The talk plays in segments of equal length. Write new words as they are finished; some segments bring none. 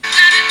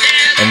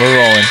we're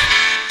rolling.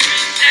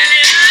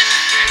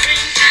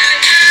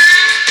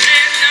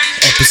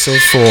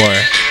 Episode 4,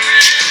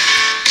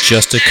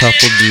 Just a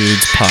Couple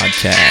Dudes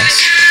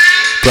podcast.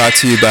 Brought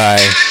to you by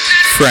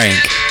Frank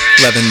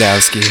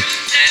Lewandowski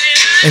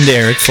and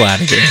Eric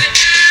Flanagan.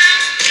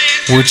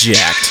 We're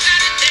jacked.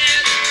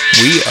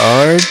 We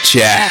are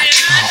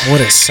jacked. Oh,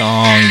 what a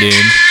song, dude.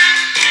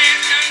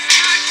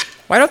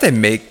 Why don't they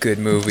make good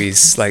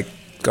movies like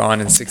Gone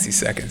in 60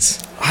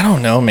 Seconds? I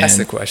don't know, man. That's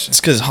the question. It's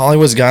because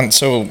Hollywood's gotten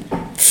so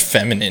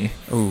feminine.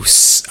 Ooh,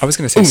 I was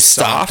going to say soft.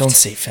 Stop. Don't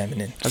say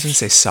feminine. I was going to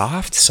say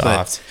soft.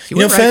 Soft. You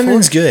know,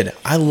 feminine's good.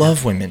 I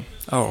love women.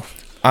 Oh.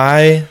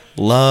 I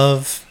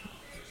love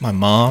my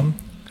mom.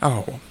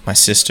 Oh. My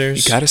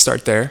sisters. You got to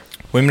start there.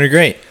 Women are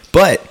great.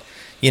 But,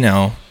 you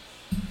know,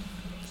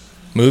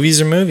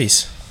 movies are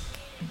movies.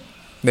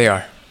 They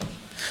are.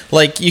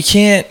 Like, you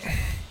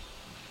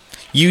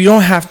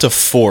don't have to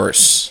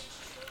force,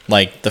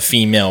 like, the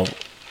female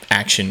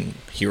action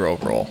hero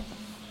role.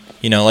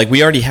 You know, like,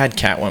 we already had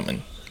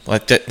Catwoman.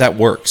 Like, that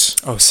works.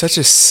 Oh, such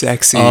a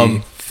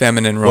sexy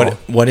feminine role.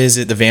 What is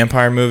it? The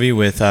vampire movie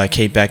with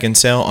Kate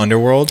Beckinsale,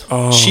 Underworld?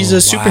 Oh, she's a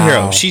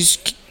superhero. Wow. She's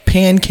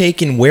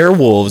pancaking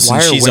werewolves,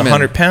 and she's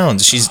 100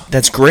 pounds.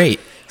 That's great.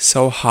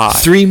 So hot.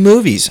 3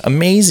 movies.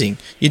 Amazing.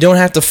 You don't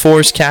have to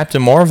force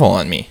Captain Marvel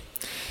on me.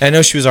 I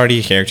know she was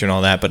already a character and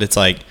all that, but it's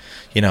like,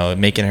 you know,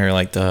 making her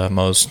like the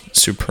most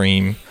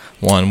supreme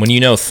one. When you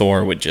know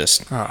Thor would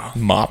just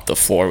mop the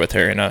floor with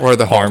her in a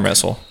arm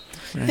wrestle.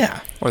 Right.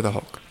 Yeah. Or the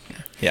Hulk.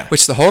 Yeah.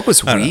 Which the Hulk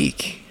was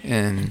weak.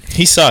 And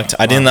he sucked.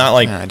 I did not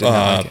like,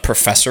 like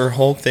Professor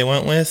Hulk they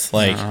went with.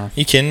 Like,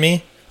 you kidding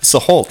me? It's the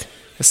Hulk.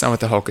 That's not what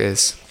the Hulk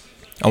is.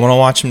 I want to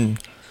watch him,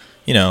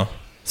 you know,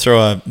 throw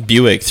a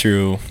Buick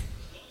through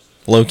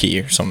Loki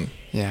or some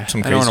crazy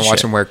I don't want to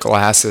watch him wear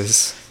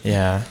glasses.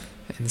 Yeah.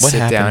 And what sit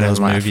happened down to those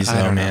and movies,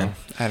 though, man?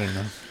 I don't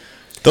know.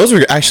 Those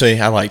were actually,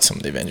 I liked some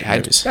of the Avengers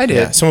movies. I did.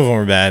 Yeah, some of them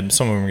were bad,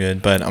 some of them were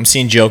good. But I'm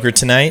seeing Joker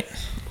tonight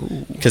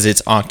because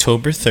it's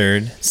October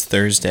 3rd. It's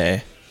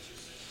Thursday.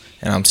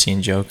 And I'm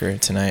seeing Joker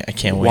tonight. I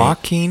can't wait.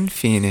 Joaquin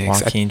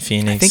Phoenix. I think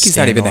he's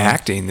not even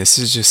acting. This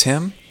is just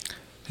him?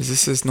 Is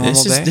this his normal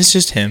day? This is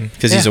just him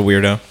because he's a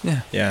weirdo.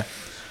 Yeah. Yeah.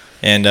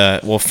 And,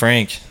 well,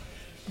 Frank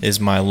is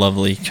my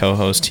lovely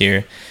co-host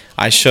here.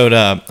 I showed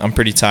up. I'm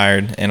pretty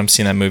tired, and I'm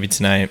seeing that movie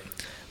tonight.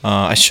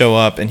 I show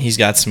up, and he's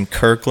got some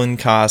Kirkland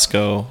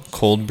Costco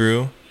cold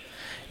brew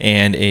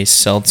and a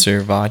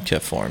seltzer vodka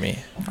for me.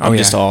 I'm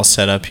just all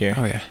set up here.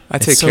 Oh, yeah. I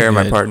take care of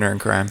my partner in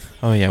crime.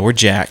 Oh, yeah. We're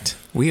jacked.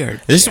 We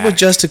are This is what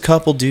just a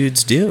couple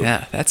dudes do.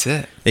 Yeah, that's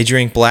it. They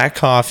drink black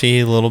coffee,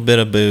 a little bit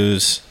of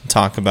booze, and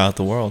talk about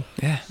the world.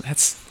 Yeah,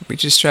 we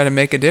just try to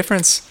make a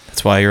difference.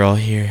 That's why you're all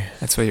here.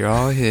 That's why you're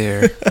all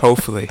here.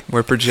 Hopefully.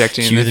 We're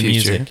projecting in the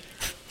future.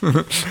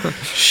 Music.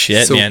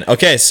 Shit, man.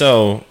 Okay,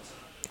 so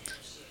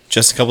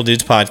Just a Couple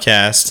Dudes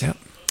podcast. Yep.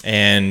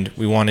 And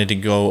we wanted to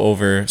go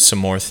over some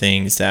more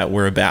things that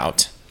we're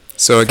about.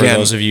 So again, for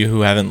those of you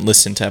who haven't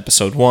listened to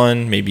episode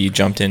 1, maybe you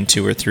jumped in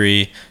 2 or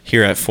 3,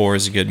 here at 4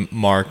 is a good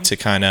mark to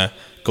kind of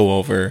go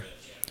over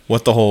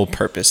what the whole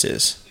purpose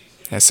is.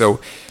 Yeah,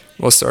 so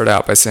we'll start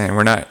out by saying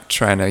we're not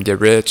trying to get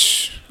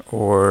rich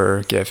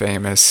or get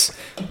famous.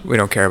 We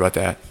don't care about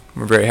that.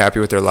 We're very happy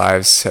with our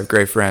lives, have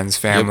great friends,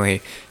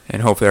 family,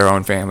 and hopefully our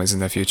own families in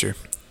the future.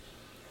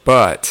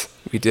 But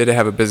we did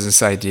have a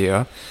business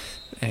idea,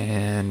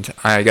 and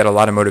I got a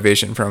lot of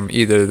motivation from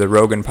either the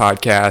Rogan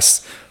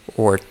podcast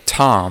or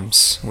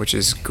Tom's, which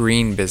is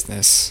green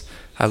business.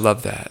 I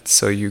love that.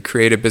 So you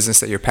create a business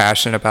that you're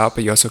passionate about,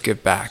 but you also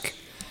give back.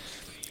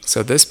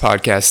 So this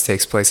podcast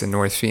takes place in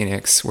North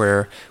Phoenix,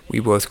 where we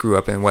both grew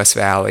up in West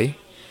Valley,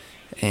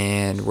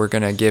 and we're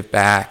going to give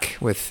back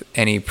with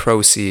any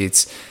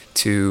proceeds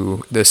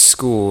to the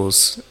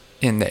schools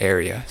in the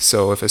area.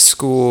 So if a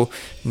school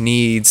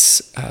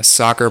needs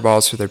soccer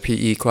balls for their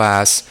PE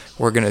class,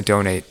 we're going to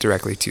donate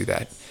directly to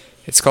that.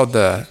 It's called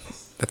the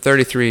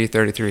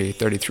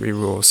 33-33-33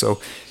 rule.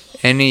 So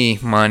any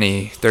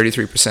money,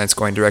 33% is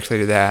going directly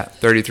to that,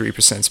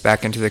 33% is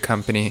back into the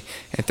company,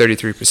 and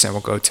 33% will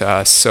go to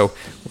us. So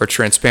we're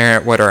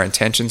transparent what our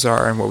intentions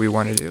are and what we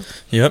want to do.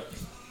 Yep.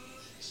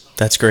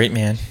 That's great,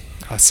 man.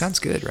 Oh, sounds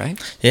good, right?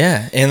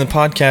 Yeah, and the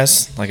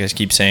podcast, like I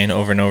keep saying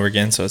over and over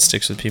again, so it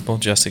sticks with people,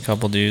 Just a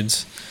Couple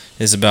Dudes,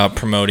 is about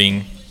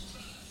promoting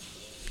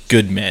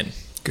good men.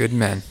 Good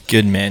men.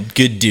 Good men.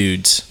 Good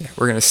dudes. Yeah,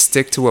 we're going to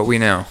stick to what we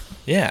know.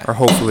 Yeah. Or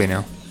hopefully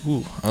know.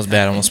 Ooh, that was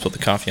bad. I almost spilled the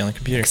coffee on the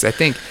computer. Because I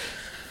think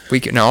we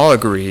can all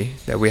agree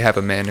that we have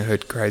a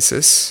manhood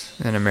crisis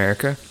in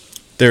America.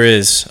 There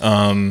is.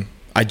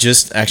 I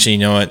just, actually, you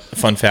know what,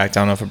 fun fact,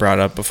 I don't know if I brought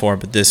it up before,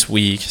 but this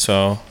week,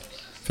 so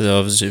for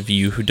those of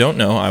you who don't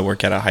know, I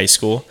work at a high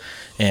school,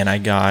 and I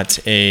got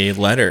a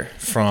letter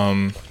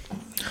from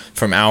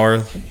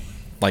our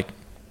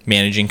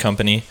managing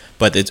company,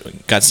 but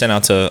it got sent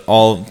out to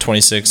all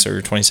 26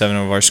 or 27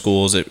 of our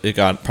schools. It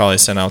got probably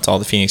sent out to all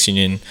the Phoenix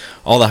Union,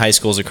 all the high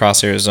schools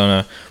across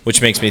Arizona,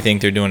 which makes me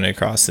think they're doing it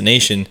across the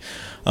nation.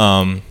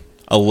 A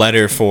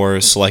letter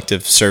for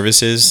selective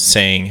services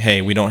saying,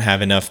 hey, we don't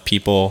have enough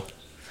people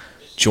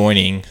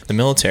joining the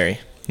military.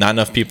 Not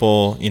enough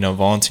people,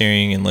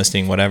 volunteering,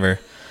 enlisting, whatever.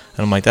 And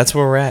I'm like, that's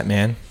where we're at,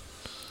 man.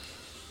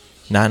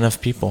 Not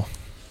enough people.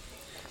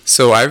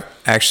 So I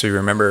actually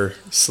remember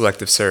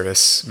selective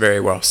service very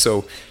well.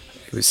 So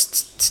it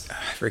was,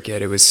 I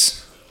forget, it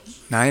was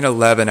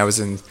 9/11. I was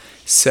in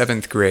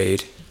 7th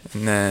grade.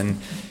 And then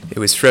it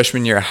was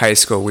freshman year of high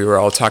school. We were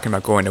all talking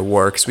about going to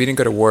war because we didn't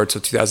go to war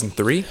until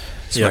 2003.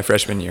 So my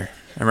freshman year.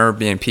 I remember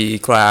being in PE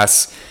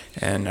class,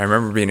 and I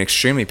remember being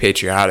extremely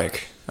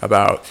patriotic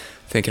about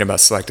thinking about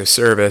selective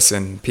service,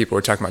 and people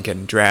were talking about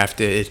getting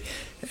drafted.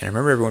 And I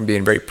remember everyone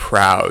being very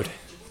proud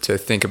to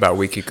think about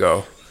we could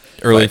go.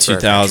 Early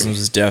 2000s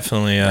was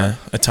definitely a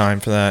time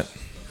for that.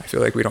 I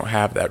feel like we don't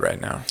have that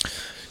right now.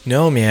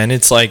 No, man.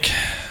 It's like,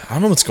 I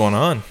don't know what's going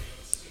on.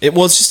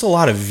 It's just a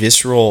lot of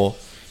visceral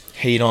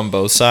hate on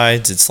both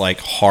sides. It's like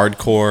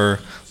hardcore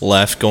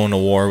left going to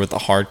war with the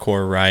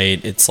hardcore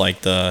right. It's like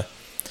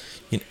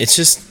it's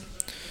just,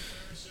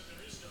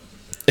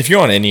 if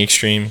you're on any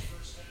extreme,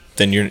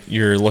 then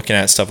you're looking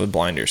at stuff with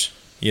blinders,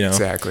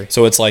 Exactly.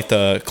 So it's like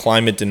the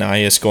climate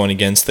deniers going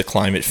against the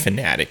climate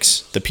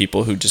fanatics, the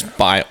people who just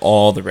buy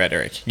all the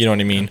rhetoric. You know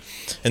what I mean?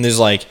 And there's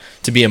like,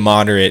 to be a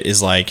moderate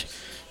is like,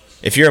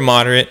 if you're a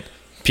moderate,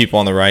 people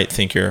on the right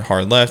think you're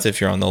hard left if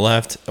you're on the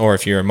left, or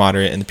if you're a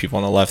moderate and the people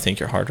on the left think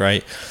you're hard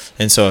right.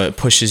 And so it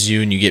pushes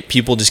you, and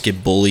people just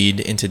get bullied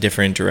into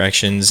different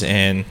directions.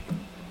 And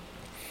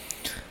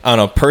I don't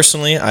know,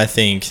 personally, I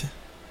think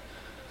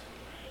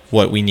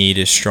what we need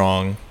is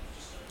strong,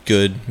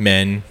 good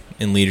men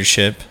in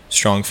leadership,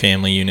 strong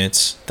family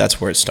units. That's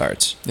where it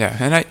starts. Yeah,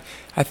 and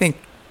I think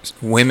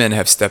women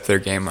have stepped their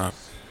game up.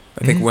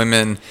 I think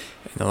women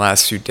in the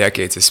last few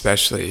decades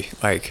especially,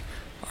 like,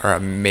 are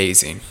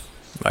amazing.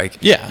 Like,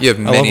 yeah, you have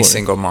many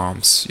single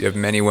moms. You have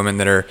many women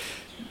that are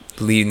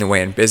leading the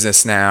way in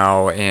business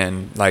now,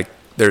 and like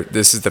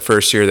this is the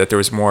first year that there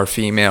was more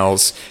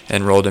females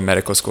enrolled in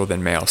medical school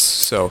than males.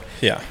 So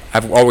yeah,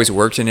 I've always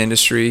worked in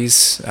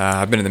industries.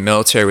 I've been in the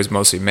military, was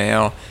mostly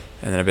male,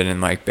 and then I've been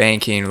in like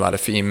banking, a lot of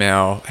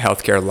female,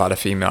 healthcare, a lot of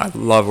female. I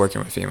love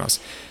working with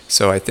females.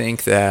 So I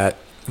think that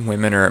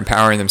women are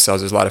empowering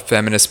themselves. There's a lot of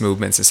feminist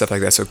movements and stuff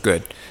like that. So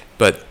good,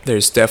 but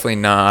there's definitely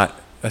not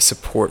a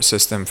support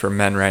system for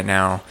men right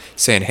now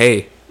saying,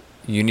 hey,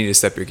 you need to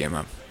step your game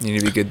up. You need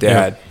to be a good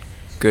dad,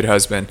 good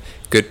husband,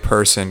 good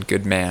person,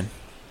 good man.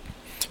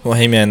 Well,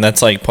 hey, man,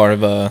 that's like part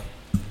of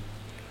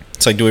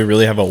it's like, do we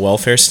really have a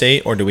welfare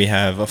state, or do we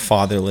have a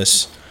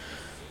fatherless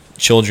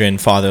children,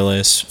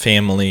 fatherless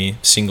family,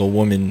 single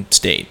woman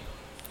state?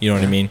 You know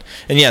what I mean?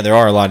 And yeah, there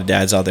are a lot of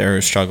dads out there who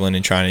are struggling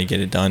and trying to get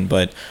it done.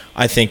 But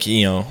I think,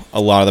 a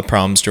lot of the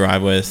problems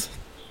derive with,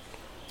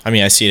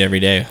 I see it every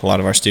day. A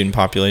lot of our student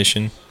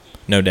population,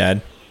 no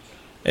dad.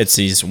 It's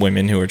these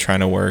women who are trying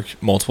to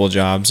work multiple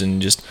jobs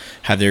and just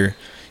have their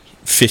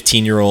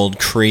 15-year-old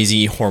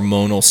crazy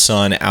hormonal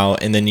son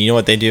out. And then you know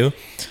what they do?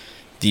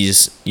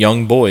 These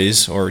young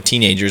boys or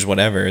teenagers,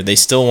 whatever, they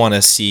still want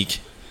to seek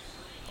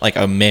like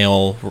a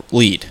male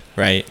lead,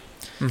 right?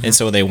 Mm-hmm. And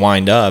so they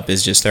wind up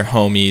as just their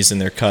homies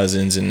and their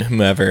cousins and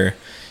whomever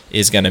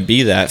is going to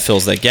be that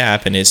fills that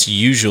gap. And it's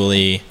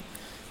usually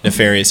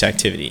nefarious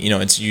activity.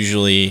 It's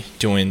usually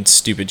doing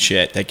stupid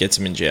shit that gets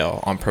them in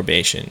jail, on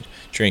probation,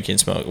 drinking,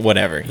 smoke,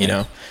 whatever, you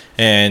know.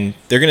 And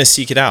they're going to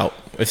seek it out.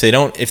 If they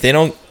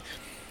don't,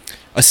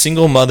 a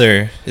single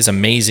mother is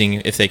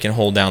amazing if they can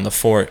hold down the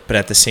fort, but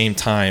at the same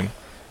time,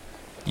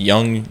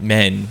 young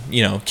men,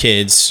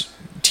 kids,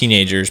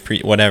 teenagers,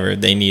 whatever,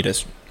 they need a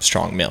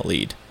strong male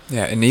lead.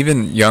 Yeah, and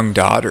even young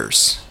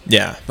daughters.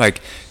 Yeah. Like,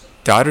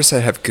 daughters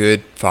that have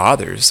good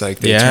fathers, like,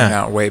 they turn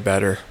out way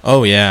better.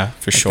 Oh, yeah,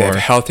 for sure. They have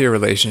healthier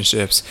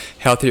relationships,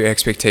 healthier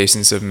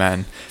expectations of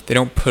men. They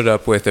don't put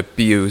up with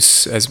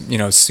abuse as,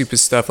 stupid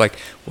stuff like,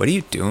 what are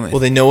you doing?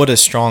 Well, they know what a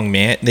strong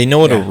man, they know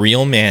what a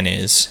real man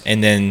is,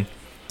 and then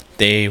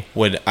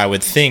I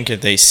would think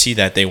if they see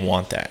that, they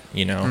want that,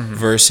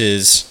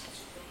 versus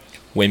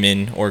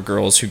women or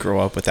girls who grow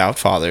up without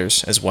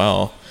fathers as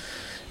well.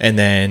 And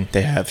then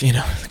they have,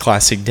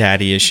 classic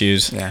daddy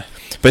issues. Yeah.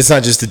 But it's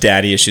not just the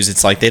daddy issues.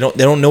 It's like they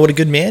don't know what a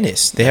good man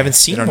is. They haven't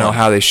seen it. They don't know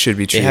how they should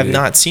be treated. They have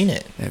not seen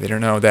it. Yeah, they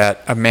don't know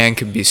that a man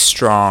could be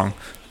strong,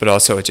 but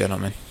also a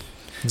gentleman.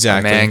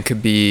 Exactly. A man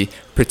could be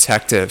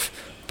protective,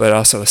 but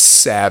also a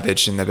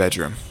savage in the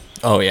bedroom.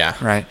 Oh, yeah.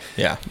 Right?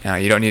 Yeah. Now,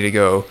 you don't need to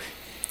go,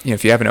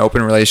 if you have an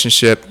open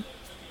relationship,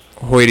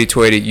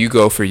 hoity-toity, you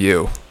go for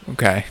you.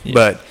 Okay? Yeah.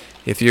 But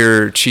if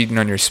you're cheating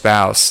on your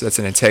spouse, that's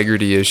an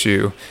integrity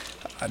issue.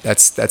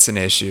 That's an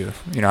issue.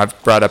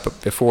 I've brought up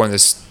before in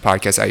this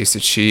podcast, I used to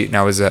cheat and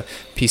I was a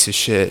piece of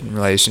shit in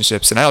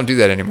relationships, and I don't do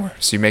that anymore.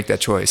 So you make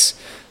that choice.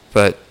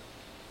 But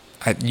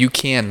you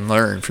can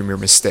learn from your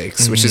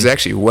mistakes, which is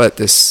actually what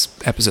this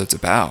episode's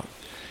about.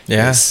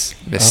 Yeah.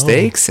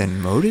 Mistakes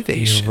and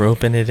motivation. You're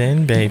roping it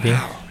in, baby.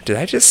 Wow. Did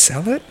I just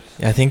sell it?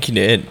 I think you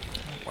did.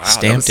 Wow.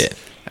 Stamped it.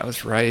 That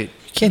was right.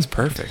 That's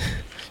perfect.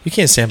 You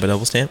can't stamp a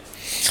double stamp.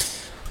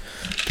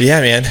 But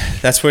yeah, man,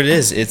 that's what it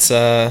is. It's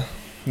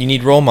you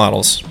need role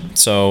models.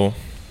 So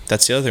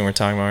that's the other thing we're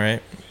talking about,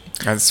 right?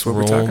 That's what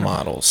we're talking about.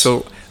 Role models.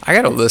 So I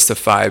got a list of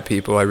 5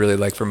 people I really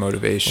like for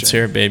motivation. Let's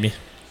hear it, baby.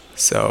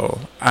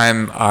 So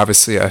I'm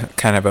obviously a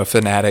kind of a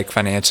fanatic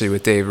financially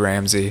with Dave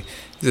Ramsey.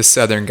 He's a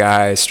Southern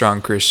guy,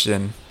 strong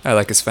Christian. I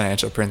like his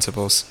financial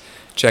principles.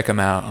 Check him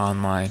out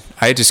online.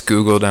 I just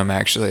Googled him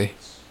actually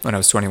when I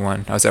was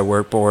 21. I was at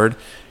work bored,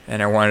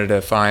 and I wanted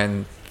to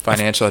find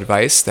financial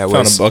advice that Found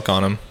was a book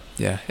on him.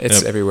 Yeah, it's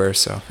Yep. everywhere.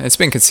 So it's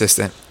been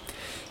consistent.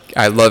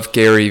 I love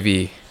Gary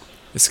Vee.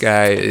 This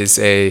guy is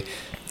I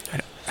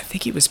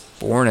think he was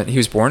born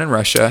in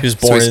Russia. He was So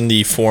born he's- in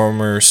the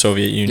former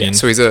Soviet Union. yeah,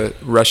 so he's a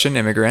Russian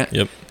immigrant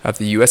Yep. of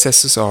the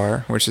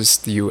USSR, which is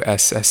the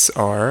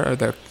USSR, or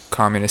the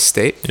communist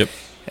state. Yep.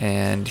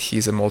 And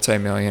he's a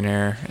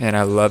multimillionaire, and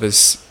I love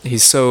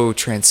he's so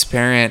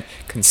transparent,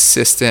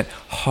 consistent,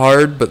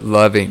 hard but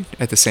loving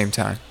at the same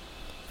time.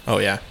 Oh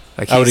yeah.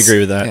 Like I would he's- agree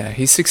with that. Yeah,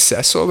 he's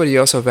successful, but he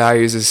also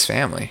values his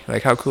family.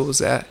 Like, how cool is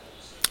that?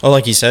 Oh,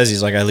 like he says,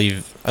 he's like, I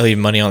leave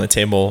money on the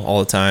table all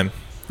the time.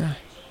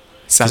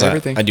 It's not 'Cause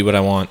everything. I do what I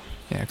want.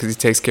 Yeah, because he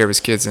takes care of his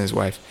kids and his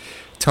wife.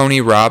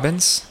 Tony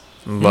Robbins,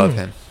 love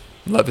him.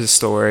 Love his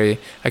story.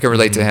 I can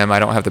relate to him. I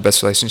don't have the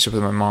best relationship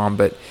with my mom,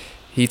 but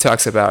he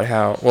talks about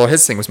how, well,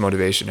 his thing was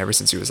motivation ever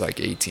since he was like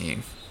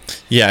 18.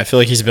 Yeah, I feel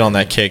like he's been on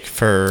that kick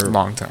for A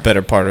long time.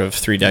 better part of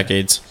 3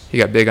 decades. He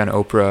got big on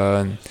Oprah,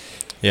 and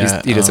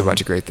Yeah, he does a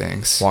bunch of great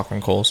things. Walk on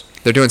coals.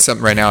 They're doing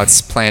something right now.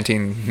 It's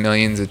planting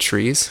millions of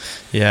trees,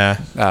 Yeah,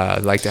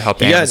 like to help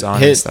the He got Amazon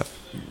hit- and stuff.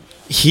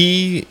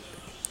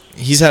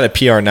 he's had a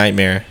PR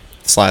nightmare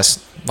this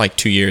last like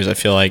 2 years. I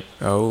feel like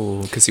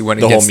Oh, because he went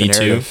the whole against Me the Too.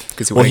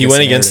 narrative. Well, he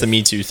went against the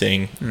Me Too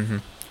thing,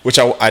 which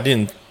I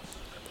didn't.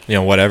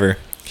 Whatever.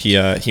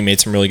 He made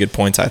some really good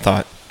points. I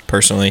thought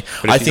personally.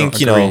 I think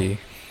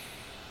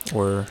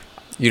or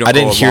you don't. I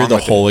didn't go hear along the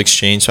with whole it.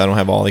 exchange, so I don't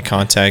have all the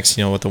context.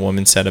 What the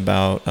woman said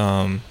about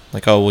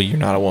like, oh well, you're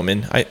not a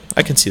woman. I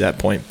can see that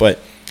point, but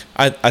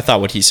I thought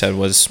what he said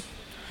was,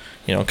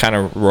 kind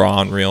of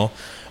raw and real.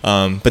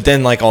 But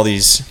then like all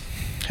these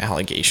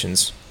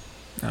allegations.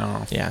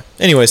 Oh. Yeah.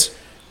 Anyways,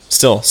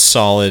 still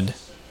solid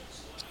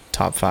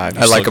top 5.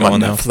 I like him on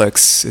though.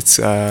 Netflix. It's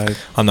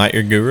I'm Not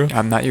Your Guru.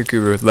 I'm Not Your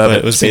Guru. Love But it.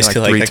 it was Seen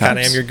basically like, three that kind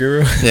of times. am your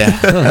guru.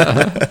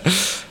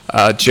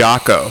 Yeah.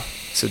 Jocko.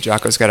 So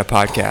Jocko's got a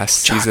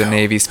podcast. He's a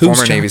Jocko. Who's Who's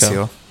former Navy Jocko?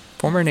 SEAL.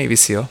 Former Navy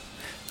SEAL,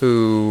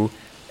 who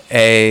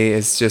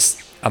is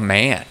just a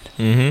man,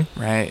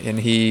 Mm-hmm. right? And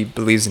he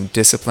believes in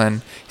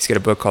discipline. He's got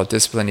a book called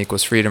Discipline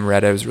Equals Freedom.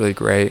 Read it. It was really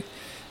great.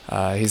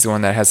 He's the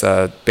one that has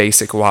a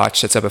basic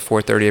watch that's up at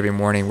 4:30 every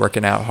morning,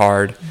 working out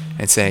hard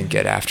and saying,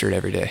 "Get after it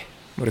every day."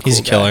 What a cool He's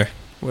a guy. killer.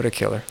 What a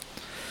killer.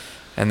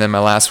 And then my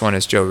last one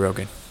is Joe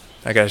Rogan.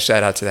 I got to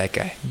shout out to that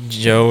guy.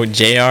 Joe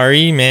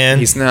JRE, man.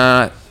 He's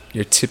not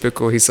your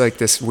typical, he's like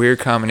this weird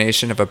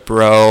combination of a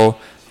bro,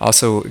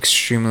 also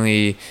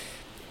extremely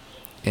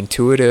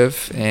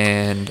intuitive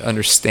and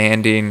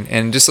understanding.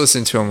 And just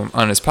listening to him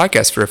on his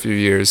podcast for a few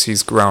years,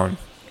 he's grown.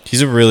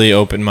 He's a really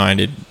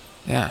open-minded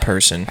Yeah.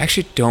 person. I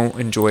actually don't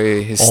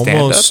enjoy his stand-up,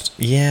 Almost,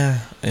 yeah.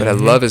 but I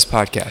Mhm. love his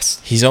podcast.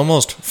 He's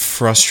almost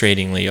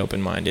frustratingly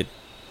open-minded.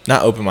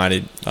 Not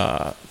open-minded,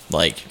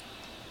 like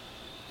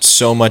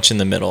so much in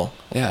the middle,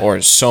 Yeah. or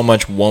so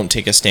much won't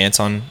take a stance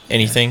on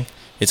anything.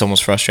 It's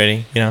almost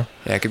frustrating, Yeah,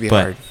 it could be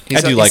But hard.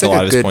 I do like a lot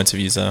of his good, points of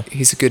views, though.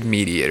 He's a good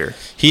mediator.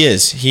 He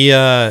is.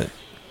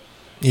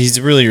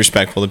 He's really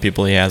respectful to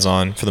people he has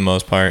on for the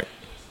most part.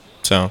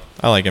 So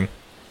I like him.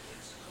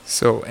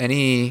 So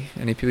any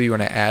people you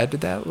want to add to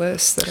that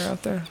list that are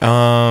out there?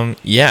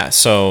 Yeah.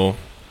 So,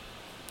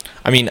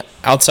 I mean,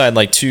 outside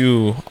like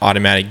 2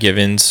 automatic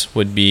givens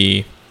would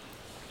be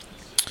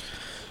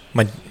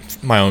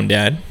my own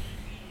dad.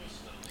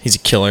 He's a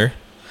killer.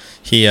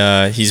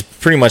 He's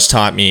pretty much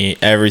taught me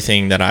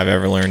everything that I've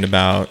ever learned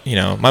about.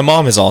 My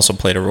mom has also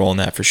played a role in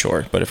that for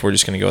sure. But if we're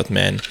just gonna go with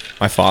men,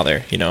 my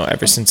father.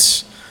 Ever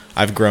since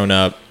I've grown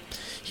up,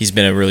 he's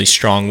been a really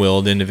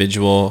strong-willed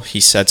individual. He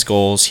sets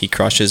goals. He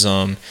crushes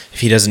them.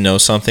 If he doesn't know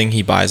something,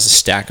 he buys a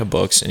stack of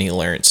books and he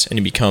learns. And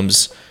he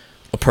becomes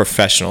a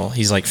professional.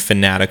 He's like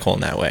fanatical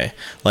in that way.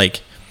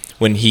 Like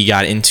when he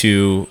got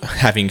into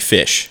having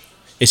fish,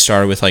 it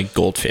started with like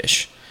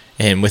goldfish.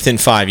 And within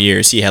 5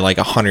 years, he had like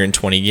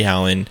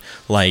 120-gallon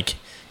like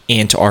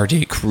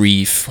Antarctic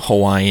reef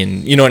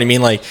Hawaiian. You know what I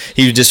mean? Like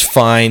he would just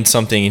find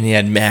something, and he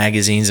had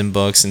magazines and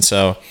books, and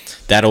so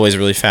that always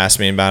really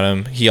fascinated me about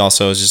him. He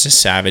also is just a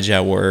savage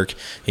at work.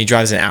 He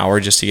drives an hour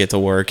just to get to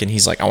work, and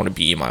he's like, I want to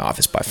be in my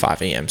office by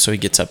 5 a.m. So he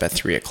gets up at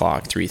 3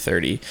 o'clock,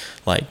 3:30,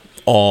 like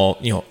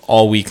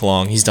all week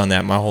long. He's done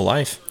that my whole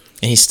life,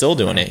 and he's still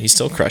doing it. He's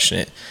still crushing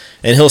it,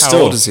 and he'll How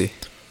still. old is he?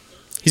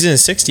 He's in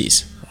his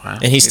 60s. Wow.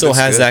 And he still looks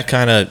has good. that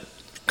kind of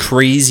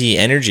crazy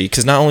energy,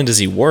 because not only does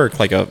he work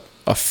like a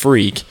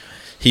freak,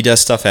 he does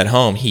stuff at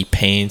home. He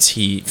paints,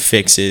 he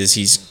fixes,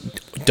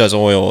 does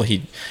oil,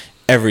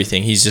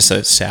 everything. He's just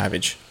a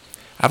savage.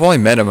 I've only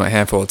met him a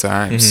handful of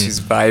times. He's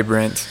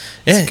vibrant.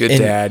 He's a good and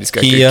dad. He's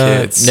got good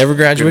kids. Never good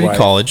graduated wife.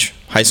 college,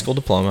 high school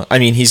diploma. I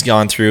mean, he's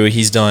done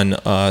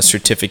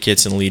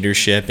certificates in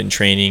leadership and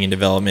training and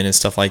development and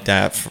stuff like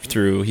that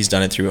he's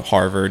done it through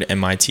Harvard,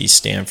 MIT,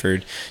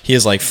 Stanford. He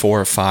has like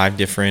 4 or 5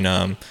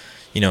 different,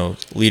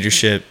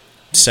 leadership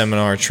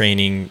seminar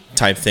training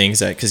type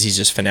things because he's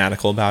just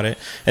fanatical about it.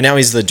 And now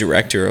he's the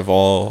director of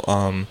all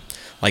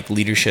like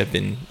leadership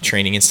and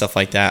training and stuff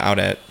like that out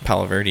at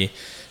Palo Verde.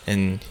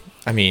 And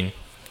I mean,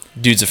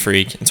 dude's a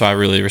freak, and so I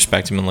really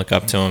respect him and look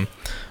up to him.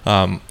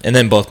 And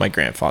then both my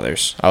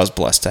grandfathers, I was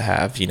blessed to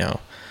have, you know,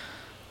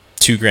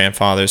 two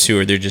grandfathers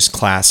they're just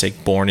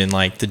classic, born in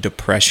like the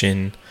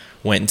Depression,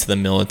 went into the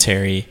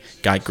military,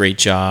 got great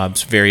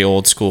jobs, very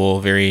old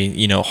school, very,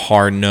 you know,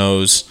 hard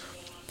nosed,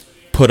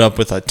 put up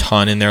with a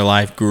ton in their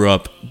life, grew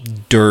up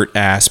dirt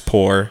ass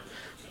poor,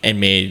 and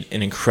made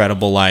an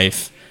incredible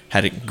life.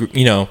 Had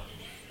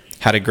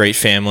a great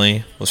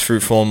family, was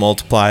fruitful and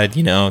multiplied.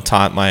 You know,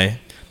 taught my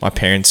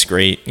parents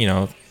great, you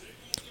know,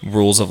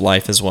 rules of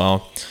life as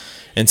well.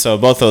 And so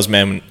both those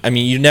men, I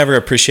mean, you never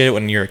appreciate it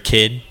when you're a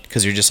kid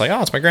because you're just like,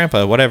 oh, it's my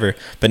grandpa, whatever.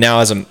 But now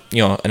as an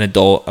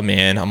adult, a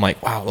man, I'm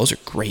like, wow, those are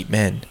great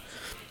men.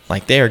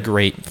 Like, they are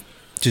great,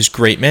 just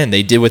great men.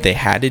 They did what they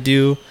had to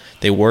do.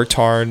 They worked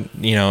hard,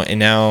 you know, and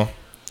now,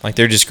 like,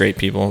 they're just great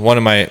people. One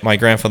of my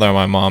grandfather on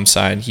my mom's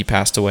side, he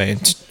passed away in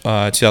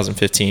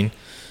 2015.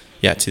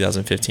 Yeah,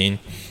 2015.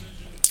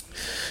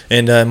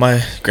 And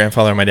my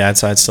grandfather on my dad's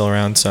side is still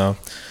around, so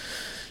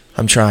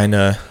I try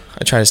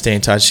to stay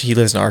in touch. He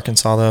lives in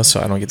Arkansas, though, so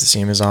I don't get to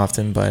see him as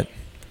often, but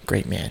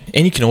great man.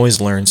 And you can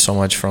always learn so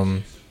much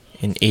from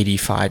an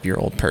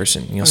 85-year-old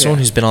person. You know, someone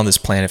who's been on this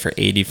planet for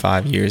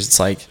 85 years. It's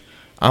like,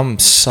 I'm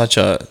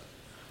so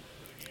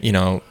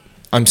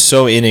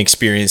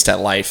inexperienced at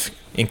life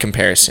in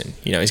comparison.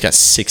 You know, he's got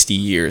 60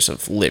 years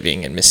of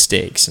living and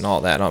mistakes and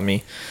all that on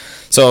me.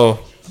 So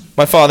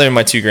my father and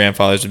my two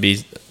grandfathers would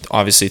be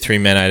obviously three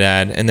men I'd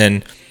add. And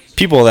then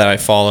people that I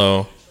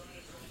follow,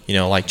 you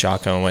know, like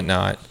Jocko and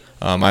whatnot,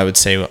 I would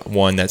say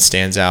one that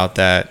stands out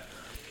that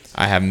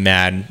I have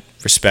mad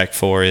respect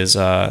for is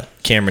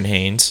Cameron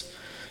Hanes.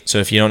 So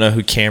if you don't know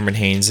who Cameron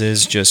Hanes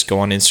is, just go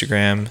on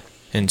Instagram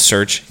and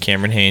search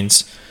Cameron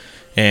Hanes.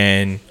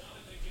 And,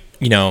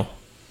 you know,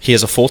 he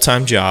has a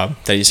full-time job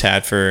that he's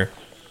had for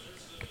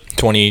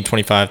 20,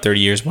 25, 30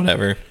 years,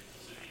 whatever.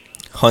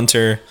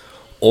 Hunter,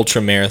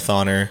 ultra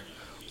marathoner,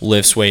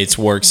 lifts weights,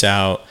 works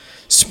out,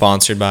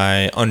 sponsored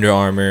by Under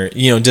Armour,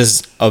 you know,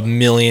 does a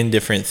million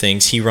different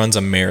things. He runs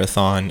a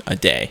marathon a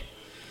day.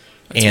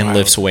 That's and wild.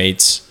 Lifts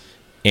weights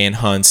and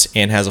hunts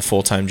and has a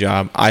full-time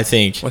job. I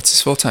think what's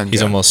his full-time job?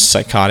 He's almost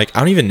psychotic. I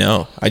don't even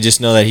know. I just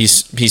know that he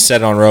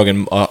said it on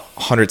Rogan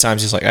 100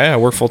 times. He's like, hey, I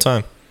work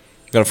full-time.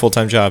 Got a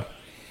full-time job.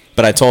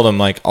 But I told him,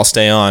 like, I'll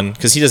stay on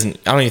because I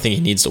don't even think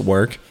he needs to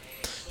work.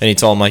 And he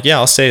told him, like, yeah,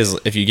 I'll stay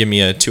if you give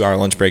me a 2-hour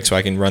lunch break so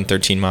I can run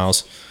 13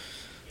 miles.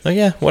 Like,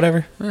 yeah,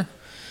 whatever. Yeah.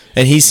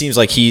 And he seems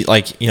like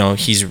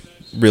he's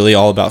really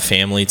all about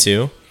family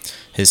too.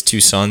 His two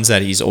sons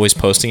that he's always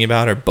posting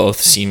about are both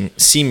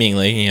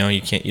seemingly, you know,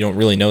 you don't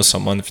really know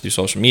someone through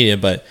social media,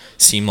 but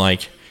seem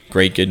like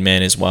great, good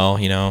men as well.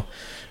 You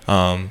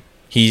know,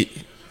 he's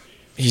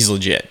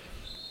legit.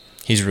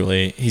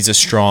 He's a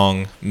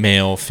strong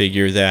male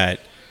figure that,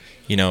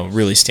 you know,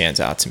 really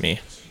stands out to me.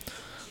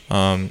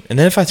 And then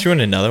if I threw in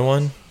another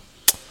one,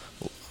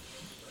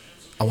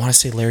 I want to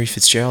say Larry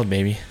Fitzgerald,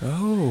 maybe.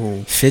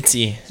 Oh.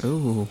 Fitzy.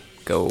 Ooh.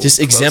 Go.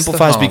 Just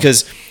exemplifies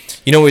because,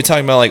 you know, we're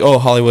talking about like, oh,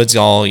 Hollywood's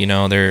all, you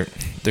know, they're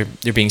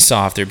being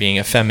soft, they're being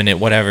effeminate,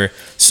 whatever.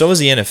 So is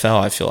the NFL,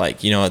 I feel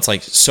like. You know, it's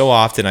like so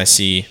often I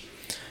see,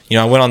 you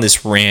know, I went on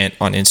this rant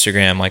on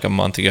Instagram like a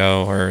month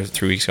ago or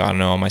 3 weeks ago, I don't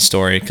know, on my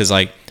story because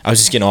like I was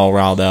just getting all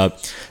riled up.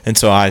 And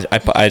so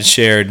I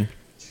shared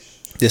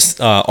this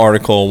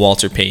article,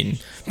 Walter Payton,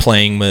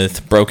 playing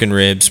with broken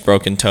ribs,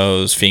 broken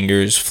toes,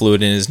 fingers,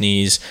 fluid in his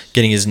knees,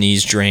 getting his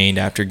knees drained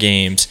after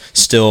games.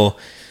 Still,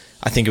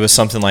 I think it was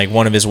something like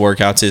one of his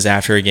workouts is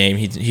after a game,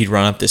 he'd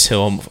run up this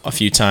hill a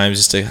few times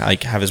just to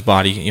like have his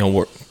body, you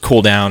know,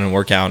 cool down and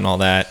work out and all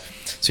that.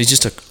 So he's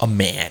just a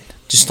man,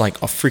 just like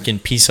a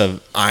freaking piece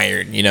of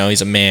iron, you know,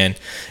 he's a man.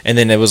 And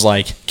then it was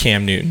like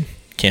Cam Newton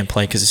can't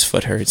play because his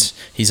foot hurts.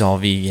 He's all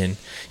vegan.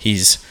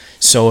 He's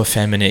so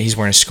effeminate. He's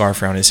wearing a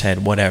scarf around his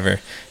head, whatever.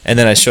 And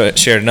then I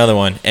shared another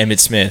one, Emmitt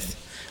Smith.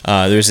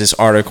 There's this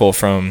article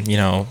from, you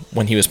know,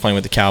 when he was playing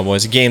with the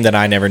Cowboys, a game that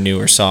I never knew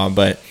or saw,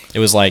 but it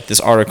was like this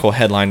article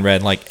headline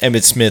read like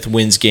Emmitt Smith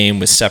wins game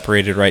with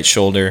separated right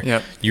shoulder.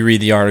 Yep. You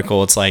read the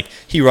article, it's like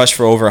he rushed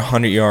for over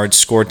 100 yards,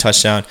 scored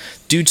touchdown.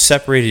 Dude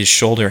separated his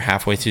shoulder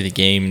halfway through the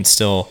game and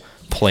still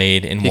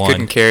played and won. He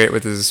couldn't carry it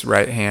with his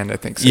right hand, I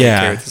think, so yeah.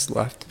 He carried with his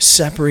left.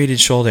 Separated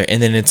shoulder.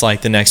 And then it's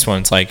like the next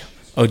one, it's like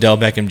Odell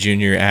Beckham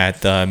Jr.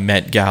 at the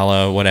Met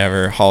Gala,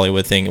 whatever,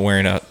 Hollywood thing,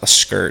 wearing a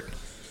skirt.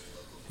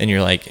 And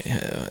you're like,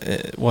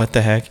 what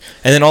the heck?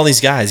 And then all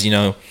these guys, you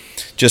know,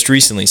 just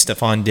recently,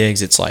 Stephon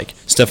Diggs, it's like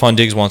Stephon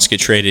Diggs wants to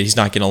get traded. He's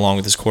not getting along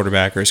with his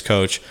quarterback or his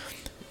coach.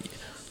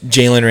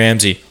 Jalen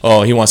Ramsey,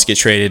 he wants to get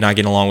traded, not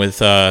getting along with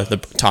the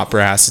top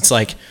brass. It's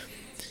like,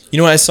 you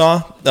know what I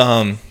saw?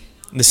 The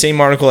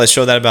same article that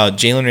showed that about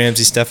Jalen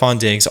Ramsey, Stephon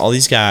Diggs, all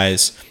these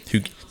guys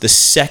who the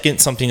second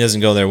something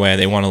doesn't go their way,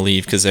 they want to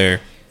leave because they're,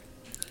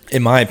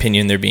 in my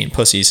opinion, they're being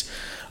pussies.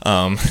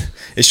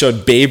 It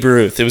showed Babe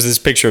Ruth. It was this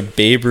picture of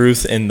Babe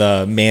Ruth and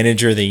the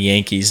manager of the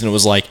Yankees, and it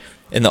was like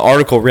And the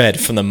article read,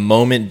 from the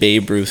moment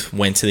Babe Ruth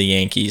went to the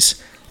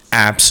Yankees,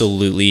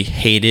 absolutely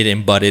hated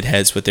and butted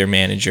heads with their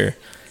manager.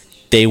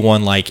 They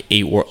won like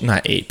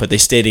not eight, but they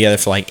stayed together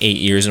for like 8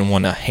 years and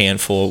won a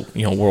handful,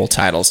 world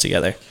titles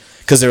together.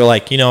 Because they were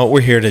like,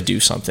 we're here to do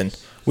something.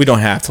 We don't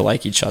have to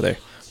like each other.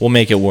 We'll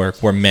make it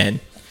work. We're men,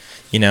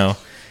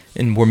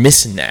 and we're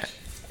missing that,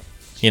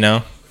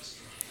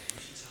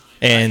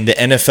 And the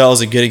NFL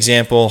is a good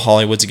example.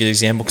 Hollywood's a good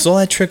example because all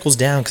that trickles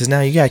down because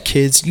now you got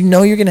kids. You're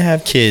going to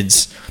have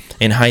kids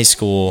in high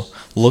school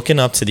looking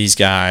up to these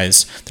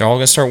guys. They're all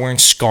going to start wearing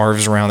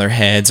scarves around their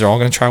heads. They're all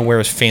going to try to wear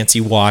a fancy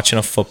watch in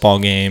a football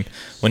game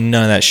when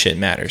none of that shit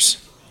matters,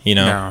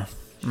 No.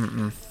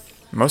 Mm-mm.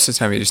 Most of the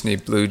time you just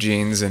need blue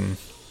jeans and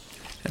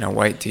a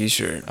white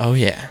T-shirt. Oh,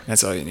 yeah.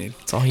 That's all you need.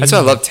 That's all you That's need.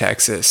 why I love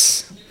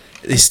Texas.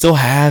 They still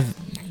have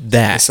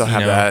that. They still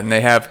have that. And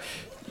they have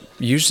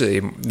usually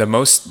the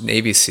most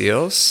Navy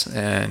SEALs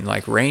and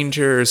like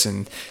Rangers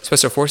and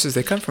Special Forces.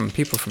 They come from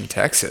people from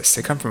Texas.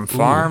 They come from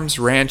farms,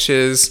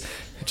 ranches,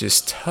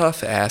 just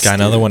tough ass. Got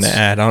another one to dudes.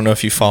 add. I don't know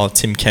if you follow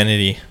Tim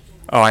Kennedy.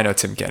 Oh, I know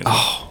Tim Kennedy.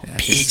 Oh, Yeah,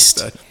 he's a beast.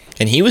 stud.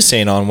 And he was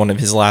saying on one of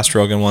his last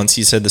Rogan ones,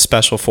 he said the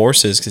Special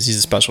Forces, because he's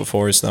a Special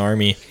Force in the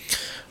Army,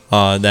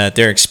 that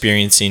they're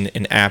experiencing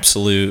an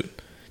absolute,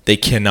 they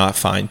cannot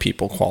find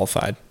people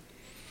qualified.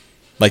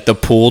 Like the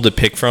pool to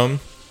pick from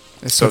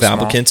It's so of small.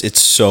 applicants,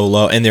 it's so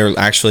low. And they're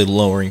actually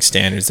lowering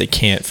standards. They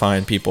can't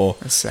find people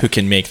That's sad. who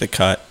can make the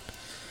cut.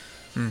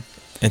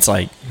 It's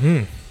like,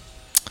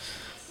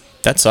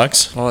 that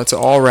sucks. Well, it's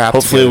all wrapped.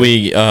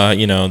 Hopefully together.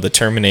 we, the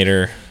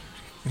Terminator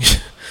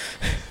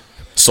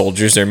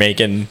soldiers they're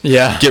making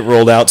get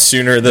rolled out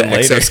sooner the than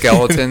later.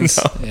 exoskeletons.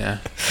 Yeah.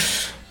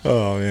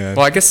 Oh, man.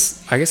 Well, I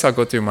guess I'll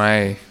go through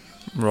my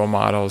role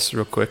models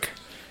real quick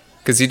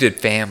because you did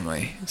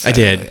family. So I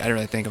did. I didn't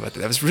really think about that.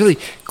 That was really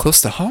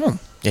close to home.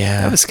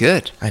 Yeah. That was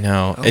good. I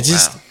know. Oh, It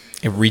just, wow.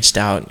 it reached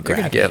out and You're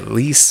gonna grabbed get me. at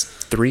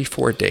least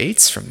 3-4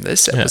 dates from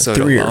this Yeah, episode.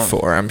 3 or alone.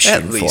 4 I'm At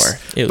shooting least.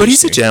 for. At But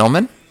least he's a 3.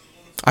 gentleman.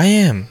 I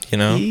am,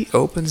 He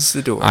opens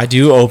the door. I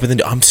do open the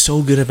door. I'm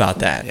so good about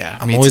that. Yeah,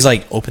 I'm me always too.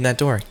 like, open that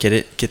door.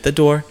 Get the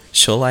door.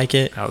 She'll like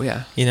it. Oh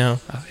yeah. Oh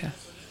yeah.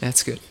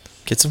 That's good.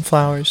 Get some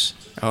flowers.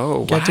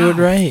 Oh, Gotta wow. do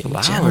it right.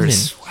 Flowers. Gentlemen.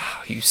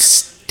 Wow, you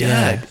stud.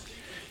 Yeah.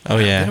 Oh,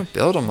 They yeah. don't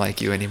build them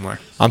like you anymore.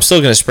 I'm still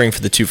going to spring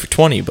for the 2 for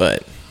 $20,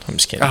 but I'm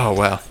just kidding. Oh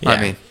well. Yeah.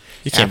 I mean,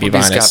 You can't be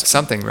Applebee's buying got us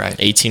something right.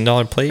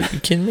 $18 plate. You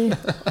kidding me?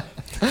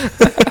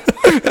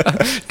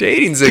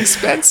 Dating's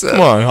expensive. Come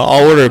on.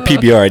 I'll order a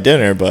PBR at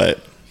dinner,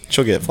 but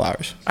she'll get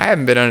flowers. I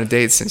haven't been on a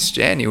date since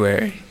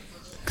January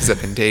because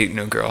I've been dating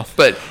a girl.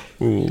 But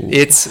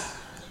I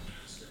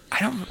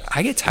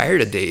get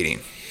tired of dating.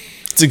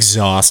 It's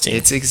exhausting.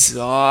 It's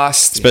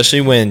exhausting. Especially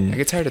I when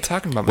get tired of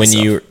talking about when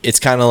myself. it's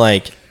kind of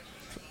like,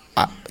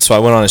 so I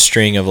went on a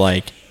string of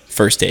like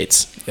first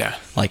dates, Yeah.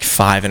 like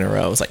 5 in a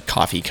row. It was like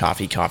coffee,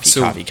 coffee, coffee,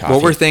 So coffee, coffee.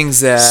 what were things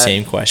that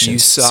Same questions, you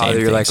saw same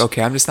that you're like, things.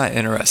 okay, I'm just not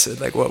interested?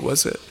 Like, what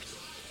was it?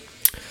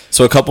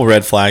 So a couple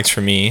red flags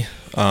for me.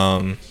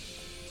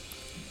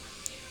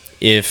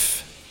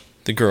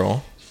 If the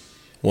girl,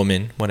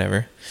 woman,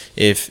 whatever,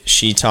 if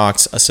she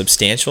talks a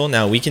substantial,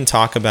 now we can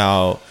talk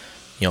about,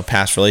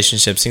 past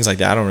relationships, things like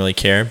that. I don't really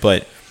care.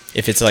 But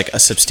if it's like a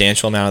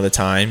substantial amount of the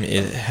time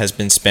it has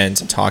been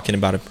spent talking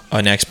about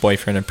an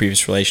ex-boyfriend, a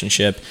previous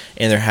relationship,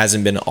 and there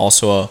hasn't been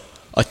also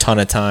a ton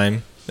of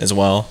time as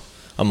well,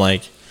 I'm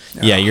like,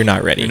 yeah, you're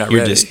not ready. You're not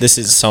You're ready. just, this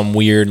is some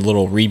weird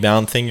little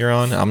rebound thing you're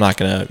on. I'm not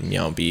going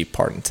to, be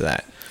part into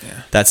that.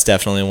 Yeah. That's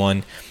definitely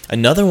one.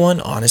 Another one,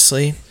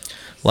 honestly,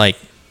 like,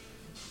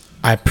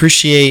 I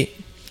appreciate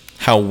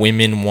how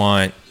women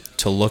want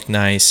to look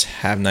nice,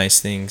 have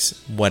nice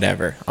things,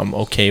 whatever. I'm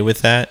okay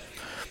with that.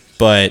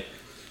 But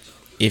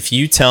if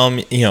you tell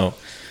me,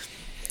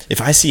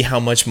 if I see how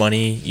much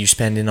money you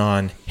spending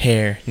on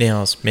hair,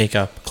 nails,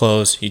 makeup,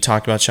 clothes, you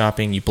talk about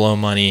shopping, you blow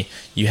money,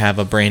 you have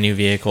a brand new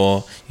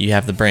vehicle, you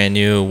have the brand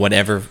new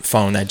whatever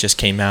phone that just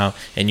came out,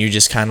 and you're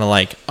just kind of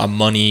like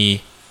money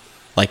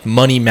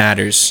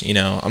matters,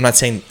 I'm not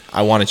saying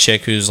I want a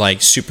chick who's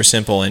like super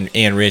simple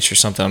and rich or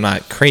something. I'm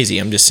not crazy.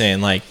 I'm just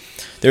saying, like,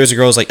 there was a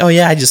girl who's like, oh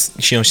yeah,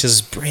 she has this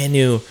brand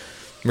new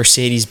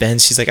Mercedes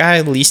Benz. She's like,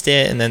 I leased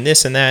it, and then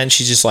this and that, and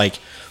she's just like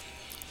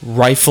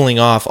rifling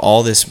off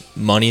all this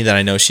money that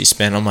I know she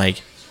spent. I'm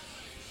like,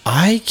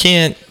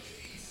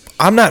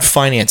 I'm not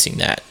financing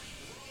that.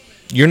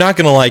 You're not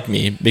going to like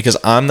me because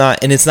I'm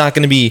not, and it's not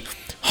going to be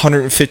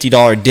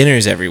 $150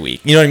 dinners every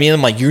week. You know what I mean?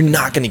 I'm like, you're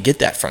not going to get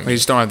that from You me.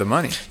 just don't have the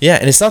money. Yeah,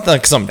 and it's not that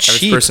because I'm Average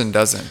cheap. person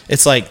doesn't.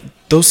 It's like,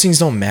 those things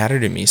don't matter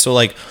to me. So,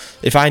 like,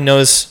 if I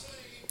notice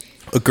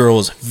a girl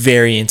is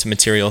very into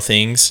material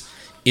things,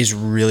 is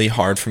really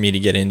hard for me to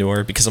get into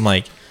her because I'm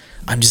like,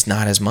 I'm just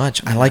not as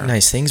much. I like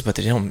nice things, but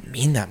they don't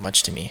mean that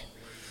much to me.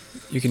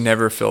 You can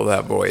never fill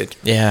that void.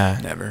 Yeah.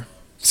 Never.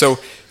 So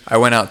I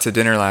went out to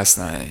dinner last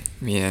night,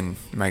 me and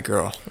my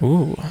girl,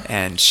 Ooh,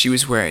 and she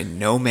was wearing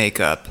no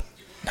makeup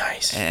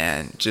nice.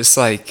 and just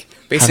like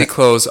basic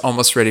clothes,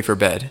 almost ready for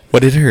bed.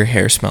 What did her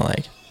hair smell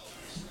like?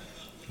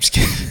 I'm just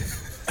kidding.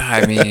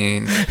 I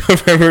mean,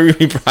 remember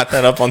we brought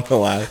that up on the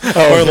last,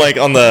 or like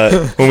on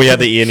the when we had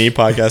the E&E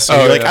podcast. So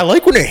you're like, I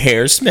like when her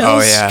hair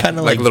smells. Oh yeah, kind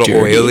of like like a little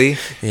dirty. oily.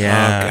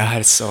 Yeah. Oh god,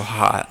 it's so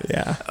hot.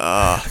 Yeah.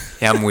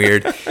 Yeah, I'm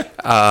weird.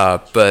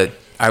 But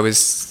I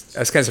was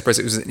kind of surprised.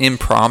 It was an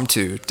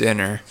impromptu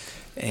dinner,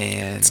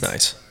 and It's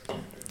nice.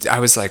 I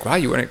was like, wow,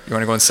 you want to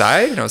go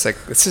inside? And I was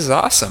like, this is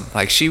awesome.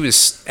 Like, she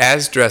was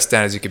as dressed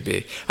down as you could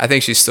be. I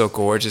think she's still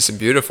gorgeous and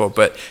beautiful,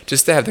 but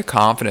just to have the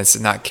confidence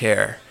to not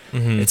care.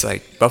 It's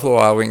like Buffalo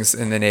Wild Wings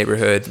in the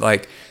neighborhood.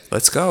 Like,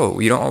 let's go.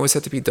 You don't always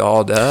have to be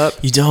dolled up.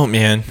 You don't,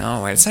 man.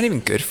 No, it's not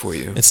even good for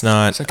you. It's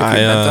not. It's not good for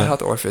your mental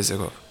health or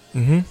physical.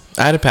 I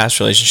had a past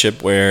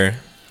relationship where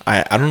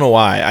I don't know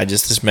why.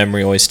 This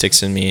memory always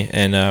sticks in me.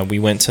 And we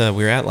were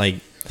at like, I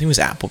think it was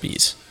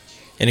Applebee's.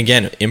 And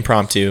again,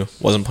 impromptu,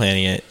 wasn't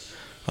planning it.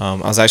 I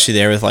was actually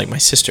there with like my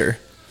sister.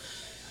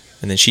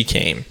 And then she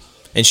came.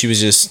 And she was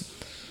just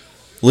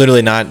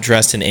literally not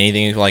dressed in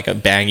anything, like a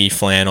baggy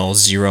flannel,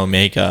 zero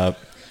makeup.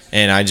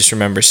 And I just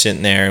remember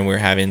sitting there and we were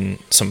having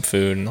some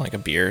food and like a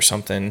beer or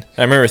something.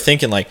 I remember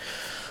thinking like,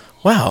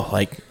 wow,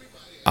 like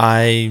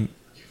I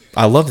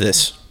love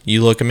this.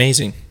 You look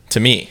amazing to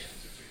me.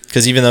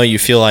 Because even though you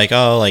feel like,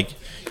 oh, like,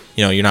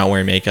 you know, you're not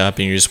wearing makeup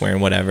and you're just wearing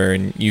whatever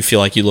and you feel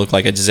like you look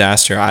like a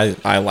disaster,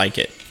 I like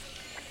it.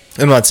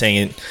 I'm not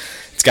saying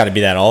it's got to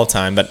be that all the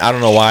time, but I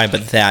don't know why,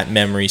 but that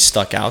memory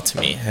stuck out to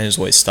me. It has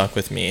always stuck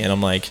with me. And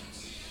I'm like,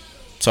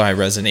 so I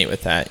resonate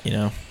with that, you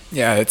know?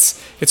 Yeah,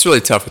 it's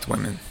really tough with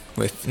women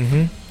with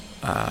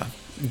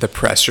the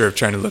pressure of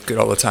trying to look good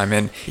all the time,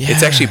 and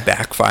it's actually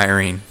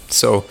backfiring.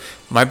 So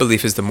my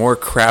belief is the more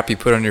crap you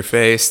put on your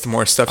face, the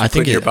more stuff you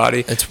put in your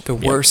body, the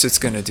worse it's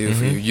going to do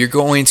for you. You're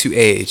going to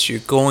age. You're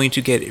going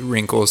to get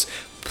wrinkles.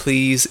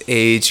 Please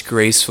age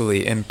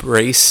gracefully.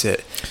 Embrace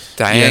it.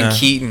 Diane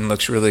Keaton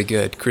looks really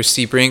good.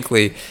 Christy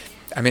Brinkley,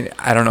 I mean,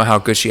 I don't know how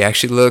good she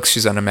actually looks.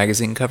 She's on a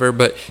magazine cover,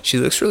 but she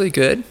looks really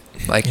good.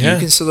 Like, you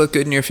can still look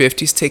good in your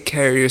 50s. Take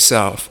care of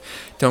yourself.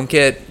 Don't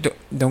get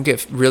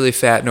really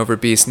fat and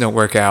obese, don't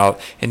work out,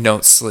 and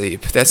don't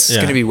sleep. That's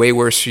going to be way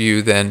worse for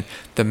you than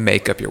the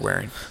makeup you're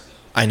wearing.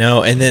 I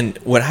know. And then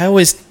what I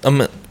always...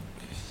 I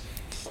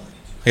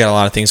got a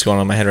lot of things going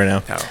on in my head right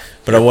now. Oh.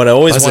 But what I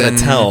always want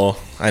to tell,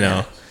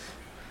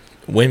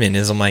 women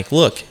is I'm like,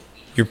 look,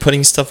 you're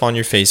putting stuff on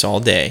your face all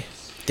day.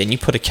 Then you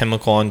put a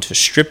chemical on to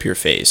strip your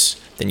face.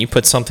 Then you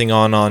put something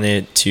on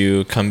it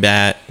to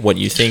combat what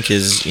you think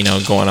is, you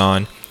know, going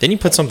on. Then you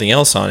put something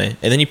else on it,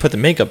 and then you put the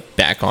makeup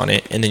back on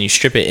it, and then you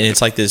strip it, and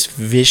it's like this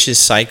vicious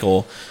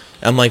cycle.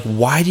 I'm like,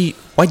 why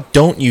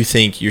don't you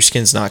think your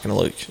skin's not going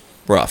to look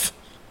rough?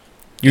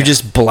 You're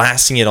just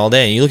blasting it all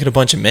day. And you look at a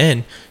bunch of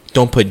men,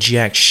 don't put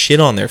jack shit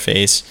on their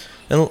face.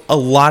 And a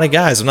lot of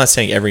guys, I'm not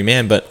saying every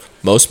man, but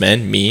most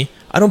men, me,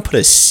 I don't put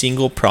a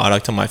single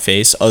product on my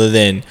face other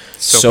than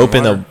soap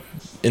and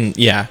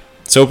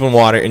soap and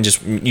water, and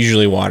just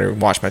usually water,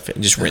 wash my face,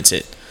 just rinse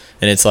it.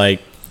 And it's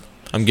like,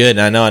 I'm good.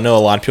 And I know a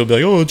lot of people be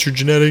like, oh, it's your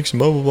genetics and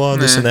blah, blah, blah,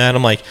 this and that.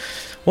 I'm like,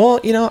 well,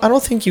 you know, I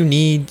don't think you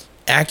need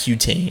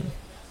Accutane.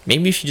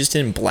 Maybe if you just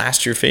didn't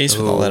blast your face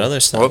with all that other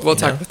stuff. We'll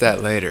talk about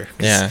that later.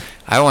 Yeah.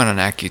 I went on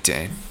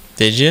Accutane.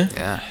 Did you?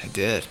 Yeah, I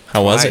did.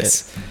 How was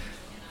it?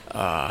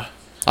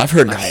 I've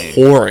heard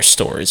horror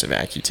stories of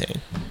Accutane.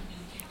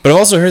 But I've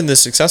also heard the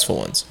successful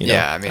ones. You know?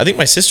 Yeah, I mean, I think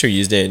my sister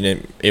used it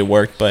and it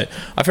worked, but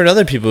I've heard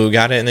other people who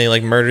got it and they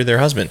like murdered their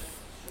husband.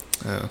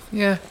 Oh,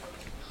 yeah.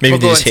 Maybe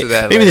they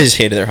just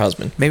hated their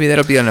husband. Maybe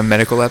that'll be on a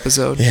medical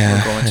episode.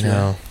 Yeah, I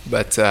know.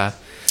 But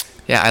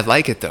yeah, I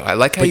like it though. I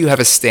like how you have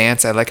a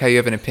stance. I like how you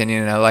have an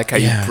opinion, and I like how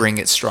you bring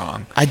it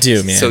strong. I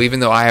do, man. So even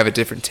though I have a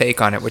different take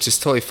on it, which is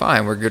totally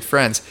fine, we're good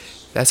friends.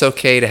 That's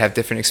okay to have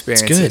different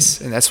experiences, it's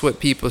good. And that's what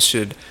people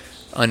should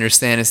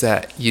understand, is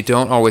that you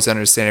don't always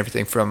understand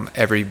everything from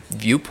every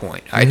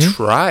viewpoint. I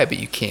try, but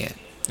you can't.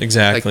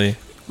 Exactly. Like,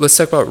 let's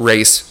talk about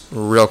race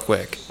real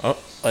quick. Oh,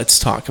 let's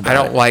talk about it.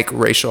 I don't like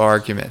racial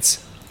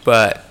arguments,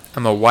 but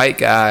I'm a white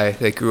guy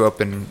that grew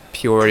up in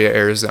Peoria,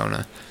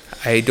 Arizona.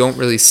 I don't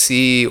really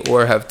see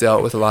or have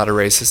dealt with a lot of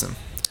racism.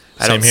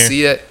 I don't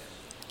see it.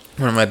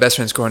 One of my best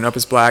friends growing up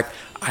was black.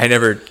 I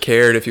never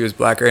cared if he was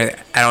black or anything.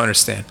 I don't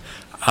understand.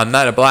 I'm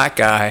not a black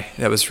guy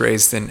that was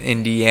raised in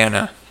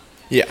Indiana.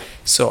 Yeah.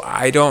 So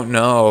I don't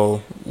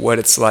know what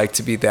it's like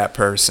to be that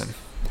person.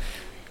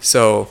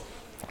 So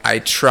I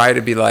try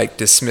to be like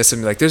dismissive,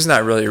 be like, there's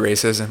not really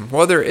racism.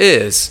 Well, there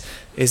is.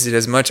 Is it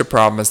as much a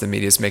problem as the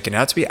media is making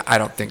out to be? I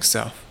don't think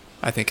so.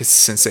 I think it's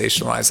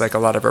sensationalized like a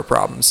lot of our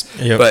problems.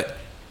 Yep. But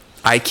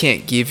I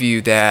can't give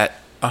you that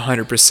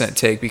 100%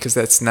 take because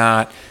that's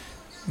not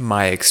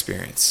my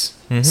experience.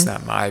 It's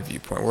not my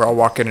viewpoint. We're all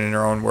walking in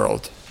our own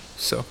world.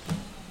 So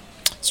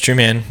it's true,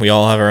 man. We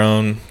all have our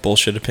own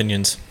bullshit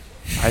opinions.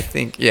 I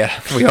think,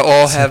 we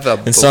all have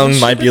a and some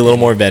might be a little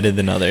more vetted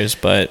than others,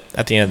 but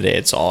at the end of the day,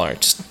 it's all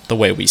just the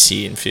way we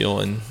see and feel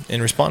and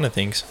respond to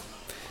things.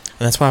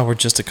 And that's why we're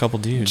just a couple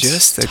dudes.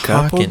 Just a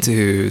couple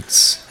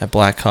dudes. That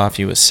black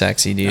coffee was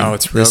sexy, dude. Oh,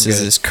 it's real good. This is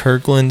his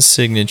Kirkland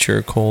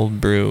signature cold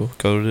brew.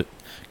 Go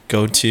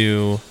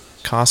to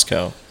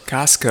Costco.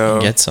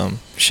 Costco. Get some.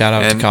 Shout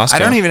out And to Costco. I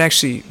don't even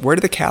actually. Where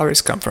do the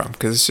calories come from?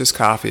 Because it's just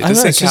coffee. It I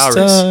doesn't know, say it's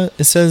calories. just,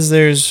 it says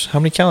there's how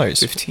many calories?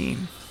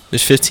 15.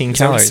 There's 15 Is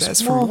that what it calories.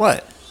 says? For Well,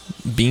 what?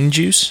 Bean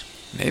juice.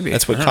 Maybe.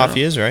 That's what I don't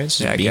coffee know. is, right? It's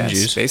just Yeah, I bean guess,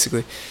 juice.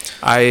 basically.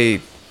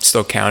 I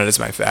still count it as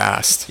my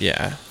fast.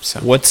 Yeah. So.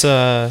 What's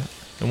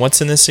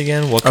in this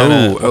again? What kind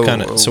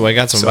of? So I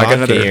got some vodka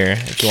another here.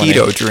 If you wanna-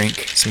 keto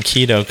drink. Some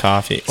keto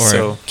coffee or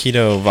So-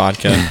 keto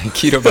vodka.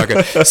 Keto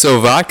vodka. So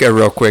vodka,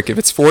 real quick. If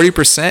it's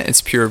 40%,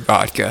 it's pure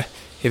vodka.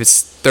 If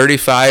it's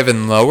 35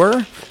 and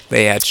lower,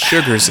 they add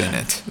sugars in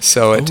it.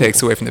 So it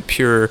takes away from the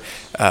pure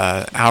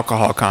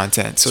alcohol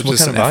content. So, what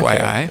just kind an of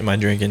vodka FYI. am I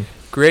drinking?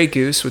 Grey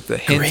Goose with the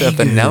hint Grey of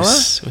vanilla.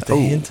 Goose with a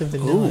hint of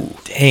vanilla. Ooh.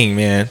 Dang,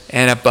 man.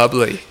 And a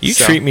bubbly. You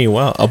So- treat me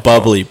well. A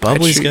bubbly.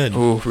 Bubbly's good.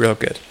 Ooh, real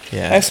good.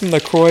 Yeah. I have some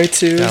LaCroix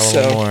too. Got a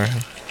little So more.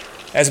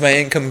 as my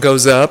income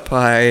goes up,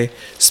 I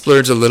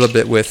splurge a little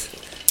bit with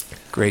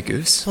Grey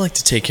Goose. I like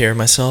to take care of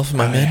myself,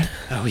 my man.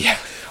 Oh yeah.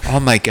 All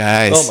my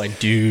guys. Oh, my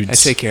dudes. I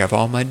take care of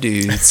all my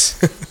dudes.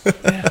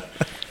 Yeah.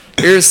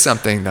 Here's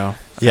something though.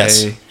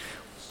 Yes.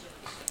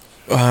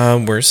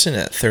 We're sitting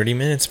at 30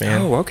 minutes,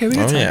 man. Oh, okay. We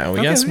got time. Yeah, we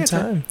Okay, got some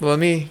time. Well,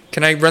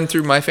 can I run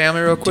through my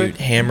family real quick?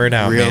 Dude, hammer it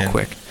out, real man.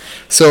 quick.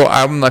 So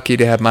I'm lucky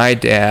to have my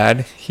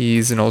dad.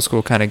 He's an old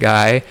school kind of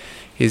guy.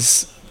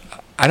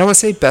 I don't want to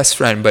say best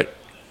friend, but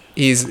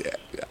he's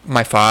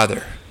my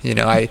father. You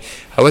know, I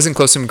wasn't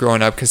close to him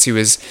growing up because he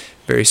was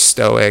very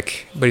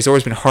stoic, but he's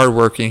always been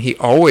hardworking. He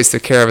always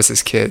took care of us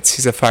as kids.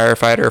 He's a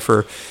firefighter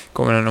for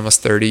going on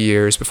almost 30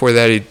 years. Before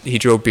that, he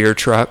drove beer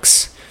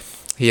trucks.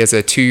 He has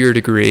a 2-year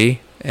degree,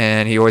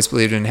 and he always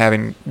believed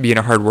in being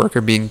a hard worker,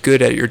 being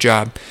good at your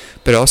job,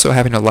 but also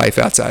having a life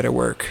outside of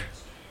work.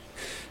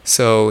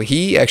 So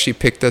he actually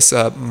picked us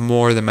up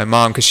more than my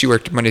mom because she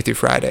worked Monday through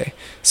Friday.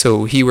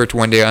 So he worked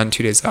 1 day on,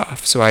 2 days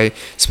off. So I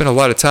spent a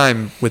lot of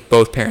time with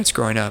both parents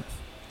growing up.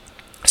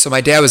 So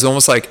my dad was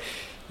almost like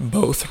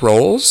both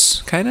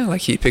roles, kind of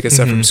like he'd pick us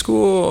up from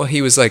school.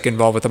 He was like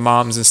involved with the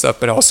moms and stuff,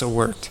 but also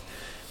worked.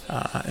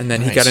 And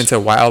then he got into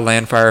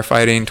wildland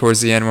firefighting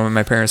towards the end when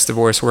my parents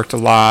divorced, worked a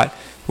lot.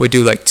 Would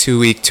do like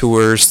 2-week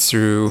tours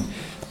through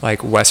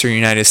like Western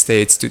United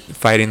States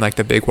fighting like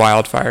the big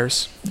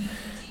wildfires.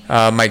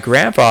 My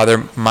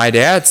grandfather, my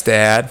dad's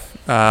dad,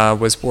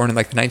 was born in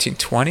like the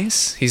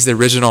 1920s. He's the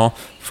original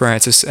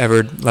Francis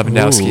Edward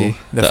Lewandowski. Ooh,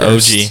 the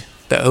OG.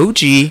 The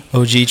OG.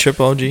 OG,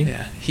 triple OG?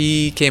 Yeah.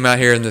 He came out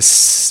here in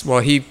this, well,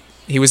 he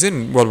was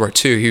in World War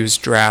II. He was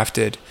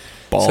drafted.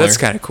 Baller. So that's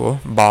kind of cool.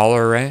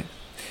 Baller, right?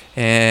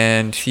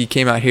 And he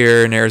came out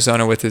here in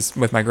Arizona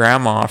with my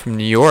grandma from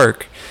New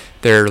York.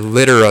 Their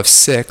litter of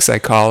 6, I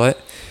call it.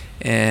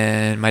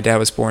 And my dad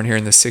was born here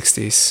in the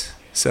 60s.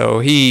 So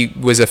he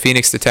was a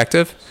Phoenix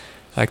detective,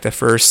 like the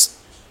first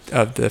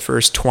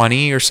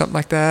 20 or something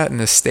like that in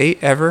the state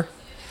ever.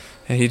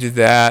 And he did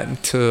that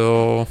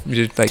until he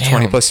did like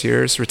 20 plus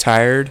years,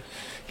 retired.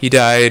 He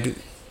died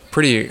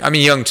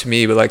young to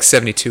me, but like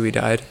 72 he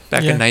died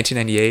back in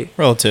 1998.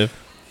 Relative.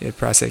 He had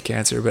prostate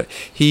cancer, but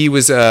he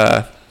was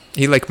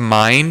he like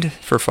mined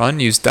for fun,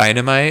 used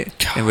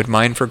dynamite and would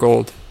mine for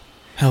gold.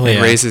 Hell and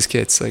yeah. raise his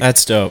kids. Like,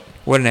 that's dope.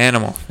 What an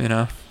animal, you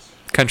know.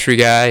 Country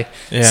guy,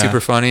 Yeah. super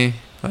funny,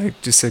 like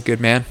just a good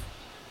man.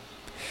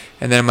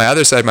 And then on my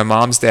other side, my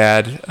mom's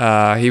dad,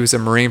 he was a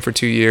Marine for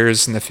 2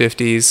 years in the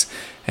 50s,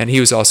 and he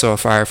was also a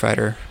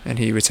firefighter, and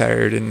he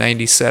retired in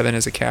 97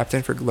 as a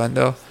captain for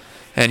Glendale.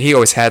 And he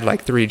always had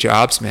like 3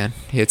 jobs, man.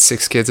 He had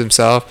 6 kids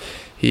himself.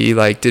 He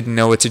like didn't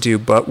know what to do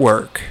but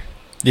work.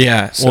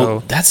 Yeah. So-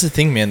 Well, that's the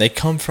thing, man. They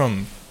come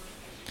from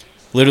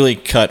literally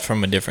cut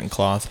from a different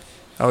cloth.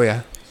 Oh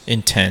yeah.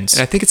 Intense.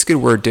 And I think it's good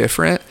we're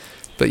different,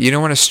 but you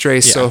don't want to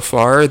stray so Yeah.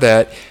 far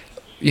that,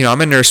 you know,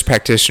 I'm a nurse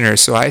practitioner,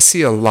 so I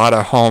see a lot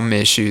of home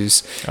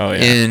issues Oh, yeah.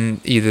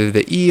 in either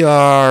the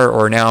ER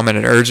or now I'm in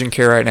an urgent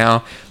care right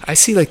now. I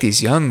see like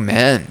these young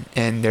men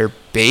and their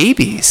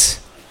babies.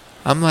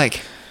 I'm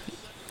like,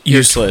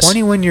 Useless. You're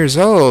 21 years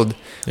old,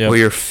 Yep. or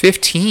you're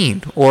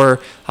 15, or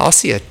I'll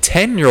see a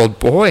 10-year-old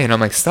boy and I'm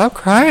like, stop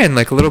crying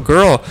like a little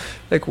girl.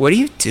 Like, what are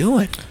you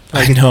doing?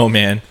 I know,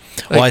 man.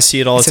 Well, I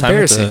see it all it's the time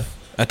embarrassing.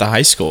 at the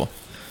high school.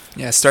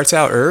 Yeah, it starts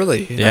out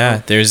early. You Yeah,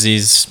 know? there's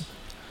these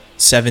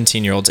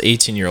 17-year-olds,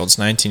 18-year-olds,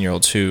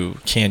 19-year-olds who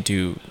can't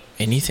do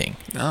anything.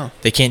 No.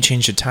 They can't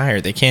change a tire.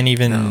 They can't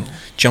even No.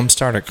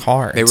 jumpstart a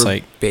car. They It's were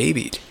like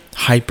babied.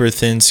 hyper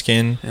thin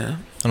skin. Yeah.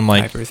 And I'm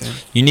like, Hyper thin.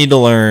 you need to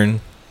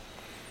learn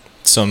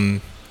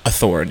some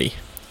authority.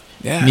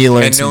 Yeah. You need to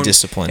learn And some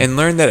discipline. And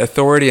learn that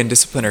authority and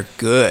discipline are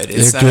good.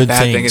 It's They're not a good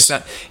bad thing. things.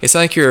 It's not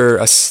like you're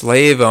a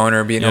slave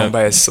owner being Yep. owned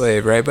by a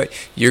slave, right? But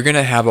you're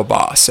gonna have a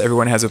boss.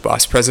 Everyone has a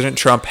boss. President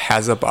Trump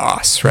has a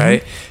boss,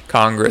 right?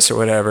 Congress or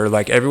whatever.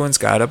 Like everyone's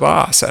got a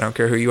boss. I don't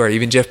care who you are.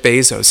 Even Jeff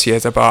Bezos, he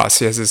has a boss.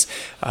 He has his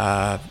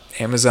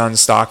Amazon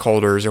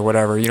stockholders or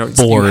whatever. You know,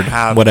 Board, you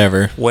have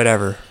whatever.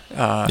 whatever.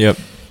 Yep.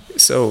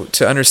 So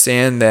to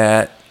understand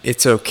that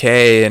it's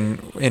okay,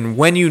 and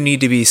when you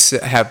need to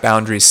have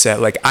boundaries set.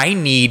 Like, I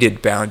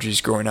needed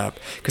boundaries growing up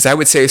because I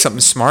would say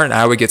something smart and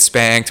I would get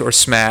spanked or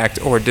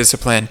smacked or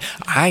disciplined.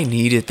 I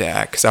needed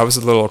that because I was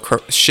a little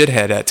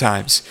shithead at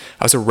times.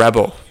 I was a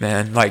rebel,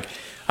 man. Like,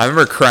 I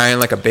remember crying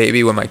like a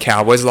baby when my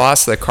Cowboys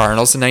lost to the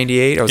Cardinals in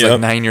 '98. I was like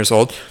 9 years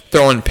old,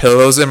 throwing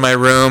pillows in my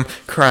room,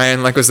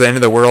 crying like it was the end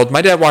of the world.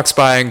 My dad walks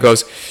by and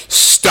goes,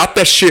 "Stop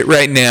that shit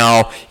right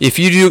now. If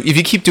you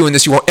keep doing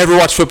this, you won't ever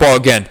watch football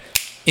again."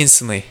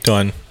 Instantly.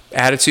 Done.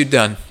 Attitude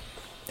done.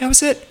 That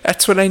was it.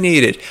 That's what I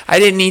needed. I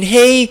didn't need,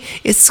 hey,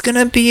 it's going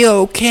to be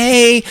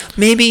okay.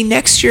 Maybe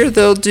next year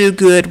they'll do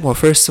good. Well,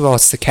 first of all,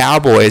 it's the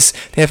Cowboys.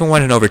 They haven't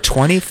won in over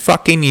 20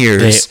 fucking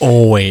years. They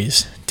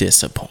always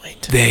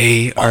disappoint.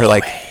 They are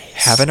like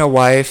having a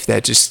wife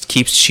that just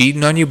keeps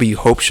cheating on you, but you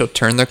hope she'll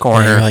turn the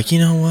corner. You're like, you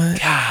know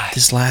what? God.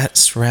 This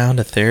last round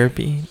of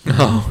therapy.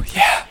 Oh,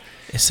 yeah.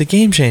 It's a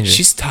game changer.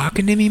 She's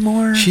talking to me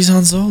more. She's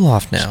on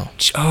Zoloft now.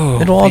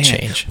 Oh, it'll all man.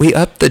 change. We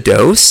upped the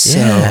dose.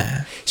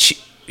 Yeah. So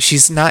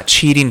she's not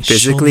cheating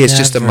physically. It's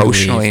just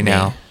emotionally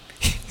now.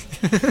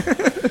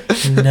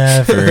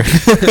 Never.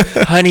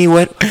 Honey,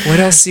 what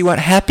else do you want?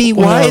 Happy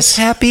wife,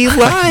 happy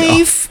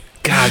life.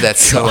 God,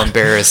 that's so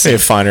embarrassing. They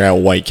find her at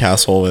White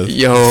Castle with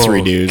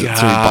 3 dudes,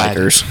 God.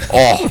 3 bikers.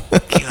 Oh,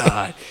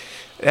 God.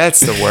 That's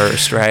the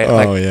worst, right? Oh,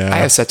 like, yeah. I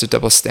have such a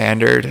double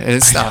standard, and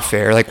it's not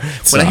fair. Like,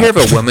 It's when I not. hear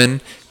of a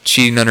woman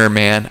cheating on her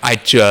man, I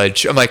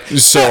judge. I'm like,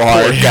 So that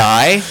hard. poor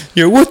guy.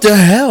 Yeah, what the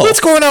hell?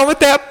 What's going on with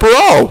that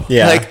bro?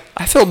 Yeah. Like,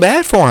 I feel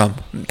bad for him.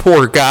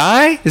 Poor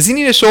guy. Does he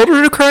need a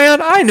shoulder to cry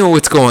on? I know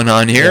what's going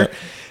on here. Yeah.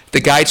 The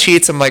guy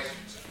cheats. I'm like,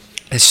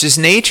 it's just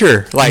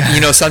nature. Like,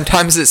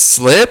 sometimes it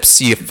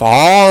slips. You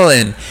fall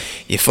and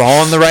you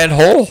fall in the right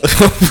hole.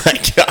 Oh my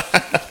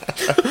God.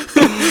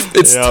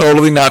 It's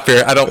totally not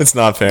fair. I don't. It's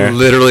not fair.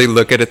 Literally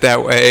look at it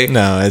that way.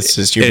 No, it's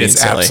just you're being It's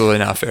silly. absolutely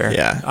not fair.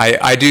 Yeah.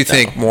 I do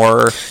think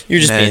more. You're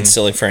just men being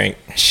silly, Frank.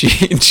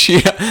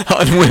 cheat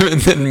on women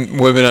than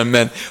women on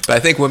men. But I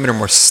think women are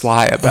more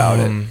sly about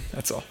it.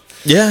 That's all.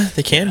 Yeah,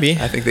 they can be.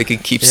 I think they can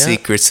keep Yeah.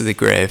 secrets to the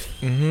grave.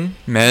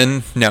 Mm-hmm.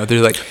 Men, no, they're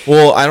like,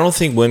 Well, I don't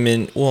think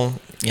women. Well,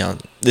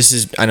 this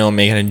is. I know I'm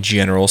making a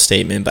general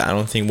statement, but I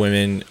don't think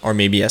women are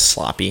maybe as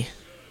sloppy.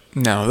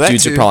 no, that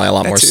Dudes are too, probably a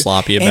lot that more too.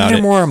 sloppy and about they're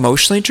it. more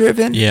emotionally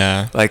driven.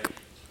 Yeah. Like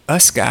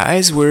us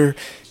guys, we're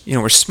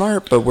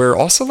smart, but we're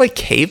also like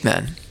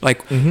cavemen.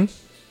 Like Fred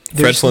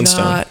there's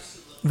Flintstone. not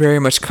very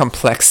much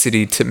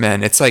complexity to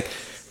men. It's like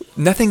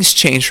nothing's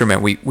changed for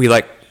men. We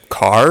like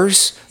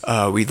cars,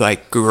 we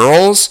like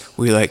girls,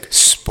 we like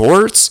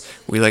sports,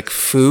 we like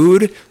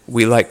food,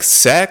 we like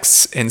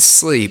sex and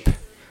sleep.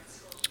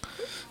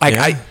 Like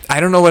Yeah. I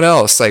don't know what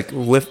else. Like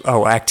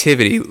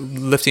activity,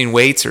 lifting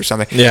weights or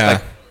something. Yeah.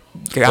 Like,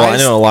 Well, I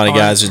know a lot of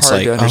guys. aren't It's hard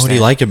like, to oh, what do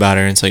you understand. like about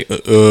her? And it's like,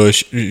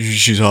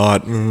 she's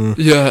hot.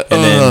 Yeah,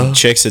 And then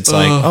chicks, it's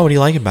like, oh, what do you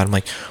like about her? I'm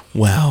like,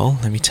 well,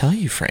 let me tell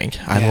you, Frank.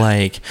 I Yeah.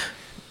 like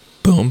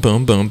boom,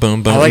 boom, boom,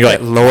 boom, boom. I like You're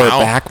that lower wow.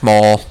 back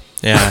mall.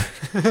 Yeah,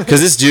 because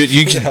this dude,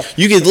 you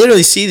could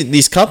literally see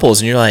these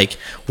couples, and you're like,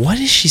 what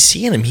is she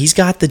seeing him? He's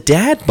got the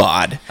dad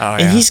bod, Oh,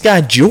 and yeah. he's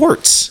got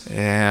jorts.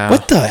 Yeah.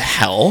 What the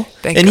hell?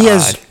 Thank and he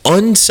has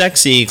God.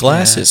 unsexy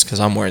glasses because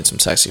I'm wearing some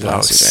sexy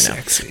glasses right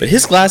sexy. now. But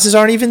his glasses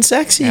aren't even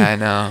sexy. Yeah, I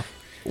know.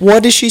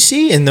 What does she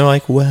see? And they're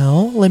like,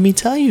 well, let me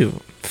tell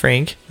you,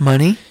 Frank.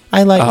 Money?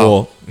 I like. Oh,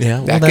 well, yeah.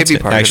 Well, that could that's be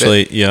it. part of it.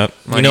 Actually, yep.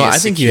 Money I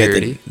is think you hit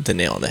security. the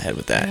nail on the head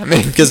with that. I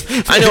mean- Because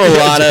I know a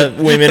lot of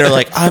women are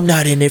like, I'm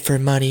not in it for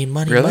money.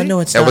 Really?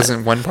 No, it's that not.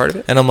 wasn't one part of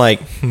it? And I'm like,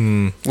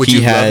 Would he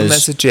you love has him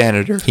as a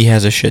janitor? he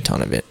has a shit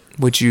ton of it.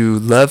 Would you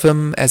love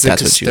him as a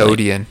That's what you like.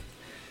 custodian?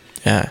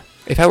 Yeah,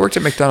 If I worked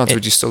at McDonald's,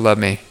 would you still love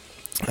me?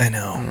 I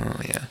know.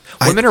 Oh, yeah.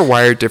 Women are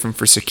wired different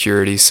for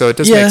security, so it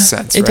does Yeah, make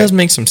sense, it right? does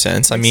make some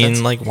sense. I Makes mean,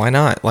 sense. like, why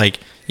not? Like,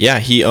 yeah,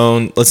 he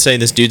owned. Let's say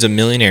this dude's a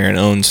millionaire and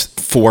owns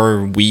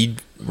 4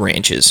 weed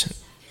ranches.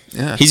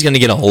 Yeah. He's gonna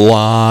get a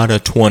lot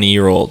of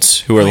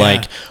 20-year-olds who are Oh, yeah.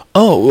 like,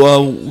 "Oh,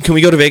 well, can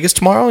we go to Vegas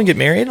tomorrow and get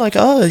married?" Like,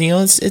 oh,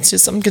 it's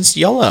just something against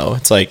YOLO.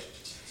 It's like,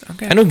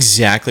 Okay. I know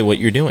exactly what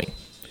you're doing.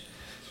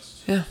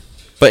 Yeah.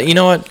 But you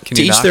know what? Can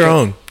To you each knock their it?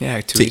 own. Yeah,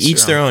 To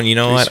each their own. You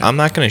know To each what? their own. I'm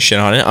not gonna shit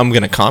on it. I'm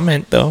gonna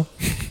comment though.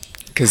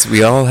 Because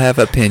we all have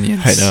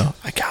opinions. I know.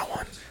 I got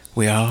one.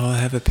 We all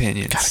have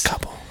opinions. Got a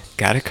couple.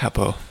 Got a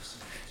couple.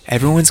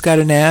 Everyone's got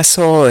an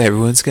asshole.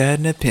 Everyone's got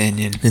an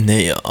opinion. And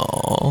they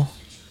all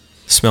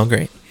smell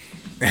great.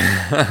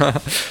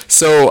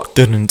 So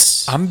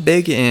Dun-dun-ts. I'm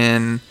big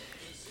in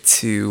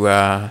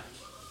to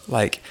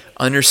like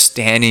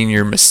understanding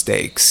your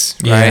mistakes,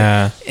 right?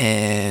 Yeah.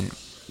 And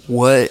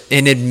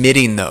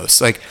admitting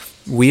those. Like,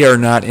 we are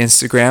not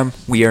Instagram,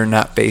 we are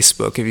not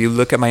Facebook. If you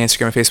look at my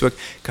Instagram and Facebook,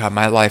 God,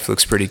 my life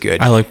looks pretty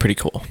good. I look pretty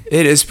cool.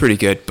 It is pretty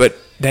good, but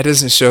that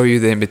doesn't show you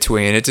the in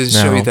between. It doesn't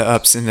show No. you the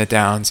ups and the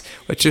downs.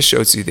 It just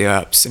shows you the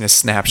ups and a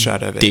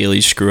snapshot of it.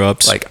 Daily screw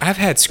ups. Like, I've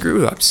had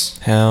screw ups.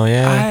 hell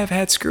yeah. I've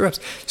had screw ups.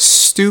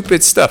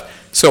 Stupid stuff.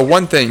 So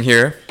one thing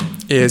here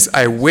is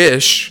I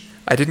wish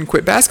I didn't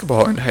quit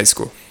basketball in high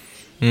school.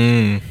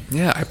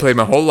 Yeah, I played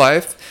my whole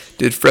life,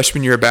 did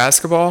freshman year of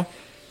basketball,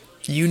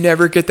 you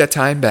never get that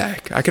time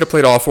back. I could have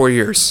played all 4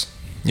 years.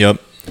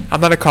 Yep.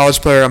 I'm not a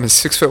college player. I'm a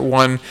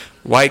 6'1"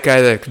 white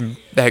guy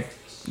that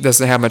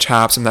doesn't have much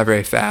hops. I'm not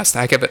very fast.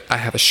 I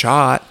have a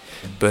shot,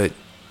 but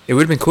it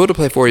would have been cool to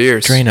play 4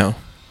 years. Drano.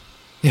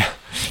 Yeah,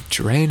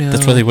 Drano.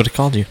 That's what they would have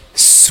called you.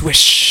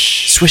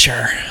 Swish.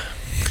 Swisher.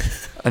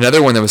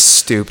 Another one that was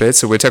stupid.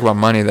 So we talk about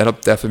money. That'll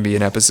definitely be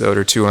an episode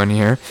or two on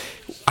here.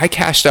 I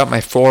cashed out my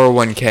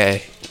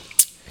 401k.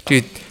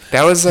 Dude,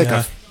 that was like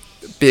a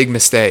big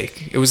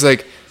mistake. It was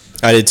like,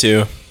 I did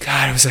too.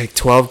 God, it was like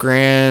 12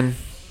 grand,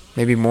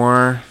 maybe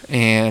more.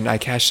 And I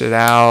cashed it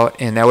out,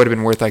 and that would have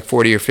been worth like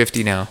 40 or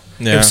 50 now.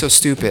 Yeah. It was so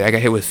stupid. I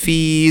got hit with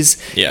fees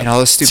and all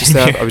this stupid Same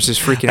stuff. here. I was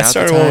just freaking out. I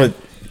started at the one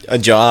time. with a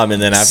job, and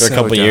then after So a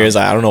couple dumb. years,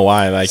 I don't know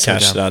why, but I So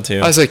cashed dumb. it out too.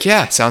 I was like,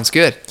 yeah, sounds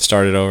good.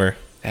 Started over.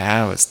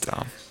 That was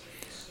dumb.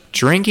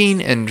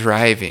 Drinking and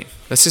driving.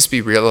 Let's just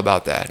be real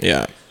about that.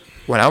 Yeah.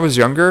 When I was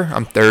younger,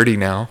 I'm 30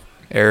 now.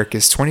 Eric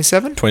is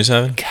 27.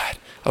 27? God,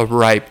 a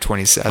ripe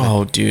 27.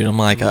 Oh, dude, I'm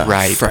like a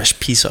Right. fresh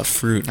piece of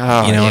fruit.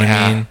 Oh, you know what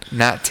yeah. I mean?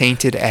 Not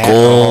tainted at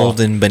all.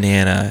 Golden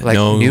banana. Like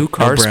no, new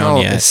car no brown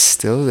smell yet. is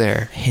still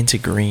there. Hint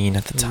of green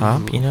at the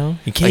top, you know?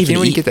 You can't Like, even you know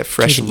when you eat, get that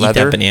fresh can't even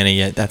leather? eat that banana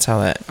yet. That's how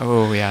that...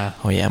 Oh, yeah.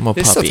 Oh, yeah, I'm a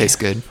This puppy. still tastes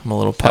good. I'm a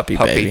little puppy,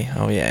 Puppy. baby.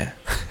 Oh, yeah.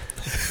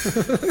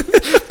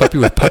 Puppy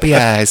with puppy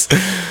eyes.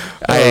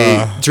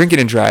 Drinking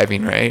and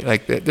driving, right?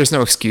 Like, there's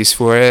no excuse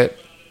for it.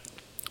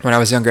 When I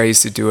was younger, I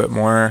used to do it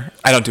more.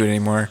 I don't do it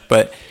anymore,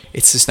 but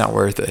it's just not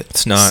worth it.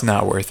 It's not. It's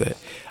not worth it.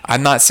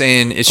 I'm not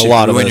saying it should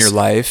lot of ruin us- your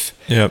life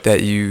Yep.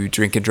 that you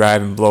drink and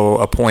drive and blow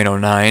a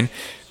 .09.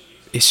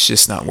 It's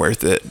just not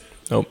worth it.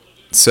 Nope.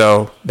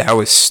 So that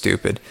was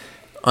stupid.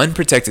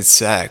 Unprotected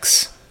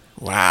sex.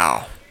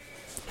 Wow.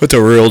 What's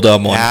a real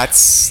dumb one?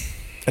 That's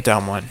a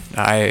dumb one.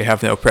 I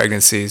have no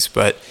pregnancies,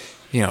 but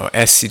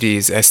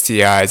STDs,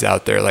 STIs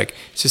out there, like,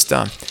 it's just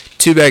dumb.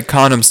 Too bad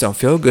condoms don't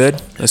feel good.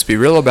 Let's be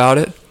real about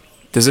it.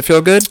 Does it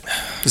feel good?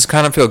 Does a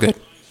condom feel good?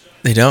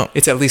 They don't.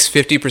 It's at least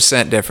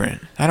 50%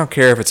 different. I don't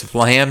care if it's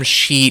lamb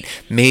sheet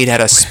made out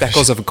of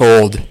speckles of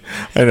gold.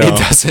 I know. It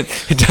doesn't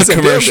feel good.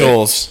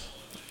 Commercials.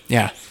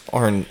 Yeah.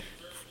 Or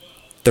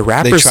The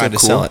rappers tried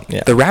look to cool. sell it,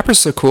 yeah. The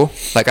rappers look cool.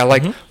 Like, I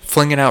like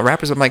flinging out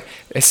rappers. I'm like,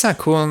 it's not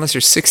cool unless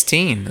you're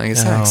 16. Like,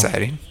 it's not No.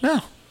 exciting. No.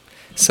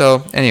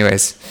 So,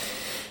 anyways,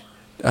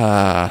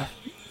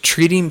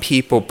 treating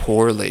people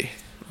poorly.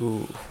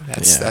 Ooh,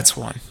 that's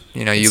one.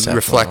 You That's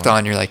reflect definitely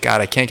on, you're like,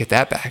 God, I can't get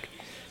that back.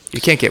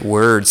 You can't get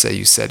words that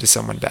you said to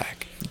someone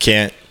back. you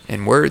can't.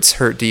 And words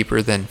hurt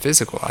deeper than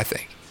physical, I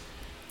think.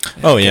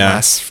 Oh, It can yeah.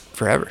 last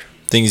forever.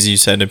 Things you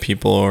said to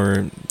people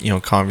or,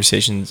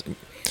 conversations.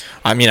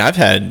 I mean, I've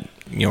had,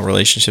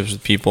 relationships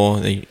with people,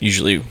 they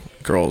usually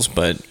girls,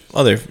 but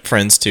other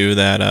friends too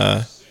that,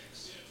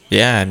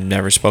 I've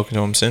never spoken to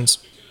them since.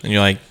 And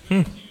you're like,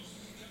 that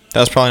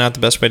was probably not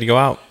the best way to go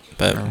out,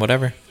 but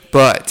whatever.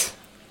 But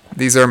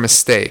these are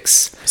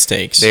mistakes.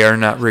 Mistakes. They are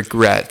not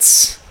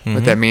regrets.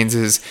 What that means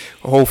is,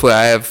 hopefully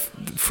I have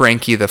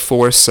Frankie the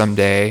Fourth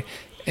someday,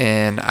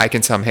 and I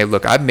can tell him, hey,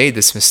 look, I've made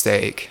this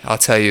mistake. I'll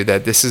tell you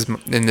that this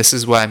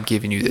is why I'm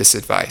giving you this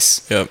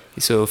advice. Yep.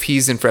 So if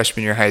he's in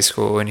freshman year high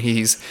school and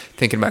he's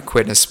thinking about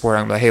quitting a sport,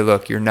 I'm like, hey,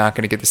 look, you're not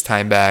going to get this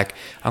time back.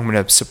 I'm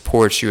going to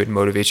support you and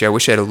motivate you. I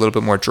wish I had a little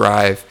bit more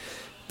drive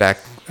back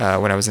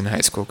when I was in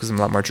high school, because I'm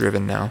a lot more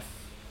driven now.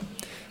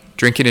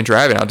 Drinking and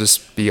driving, I'll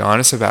just be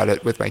honest about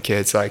it with my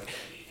kids. Like,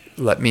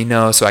 let me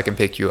know so I can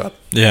pick you up.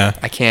 Yeah.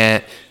 I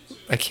can't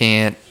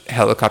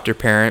helicopter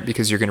parent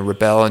because you're going to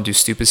rebel and do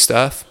stupid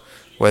stuff,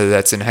 whether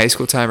that's in high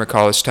school time or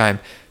college time.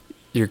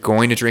 You're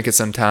going to drink at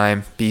some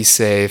time. Be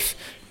safe.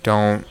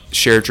 Don't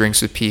share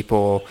drinks with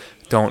people.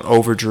 Don't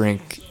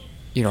overdrink.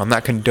 I'm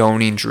not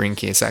condoning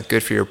drinking. It's not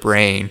good for your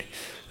brain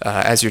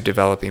as you're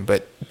developing,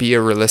 but be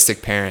a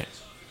realistic parent.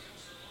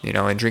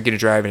 And drinking and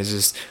driving is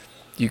just,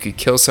 you could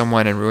kill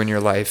someone and ruin your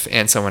life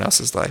and someone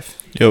else's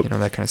life. Yep.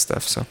 That kind of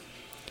stuff. So,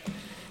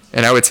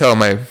 and I would tell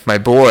my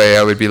boy,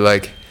 I would be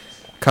like,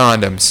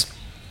 condoms.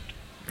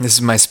 This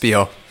is my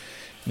spiel.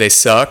 They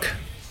suck,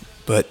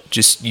 but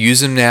just use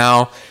them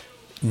now.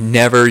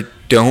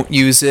 Don't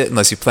use it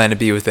unless you plan to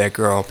be with that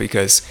girl,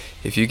 because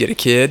if you get a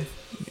kid,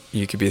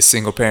 you could be a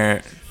single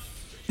parent.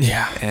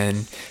 Yeah.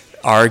 And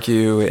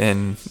argue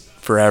and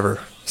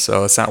forever.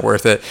 So it's not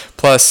worth it.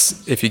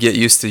 Plus, if you get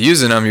used to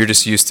using them, you're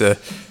just used to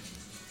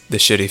the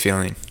shitty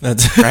feeling.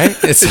 That's right.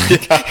 It's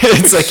like,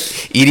 it's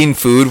like eating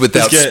food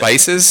without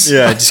spices.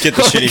 Yeah, just get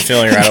the shitty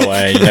feeling right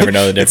away. You never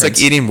know the difference.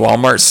 It's like eating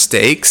Walmart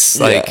steaks.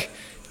 Like,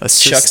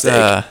 let's just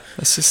yeah,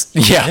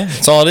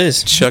 that's all it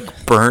is. Chuck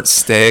burnt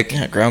steak.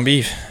 Yeah, ground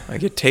beef.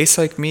 Like, it tastes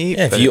like meat.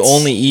 Yeah, if you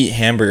only eat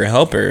Hamburger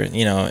Helper,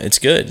 it's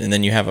good. And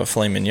then you have a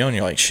filet mignon,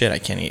 you're like, shit, I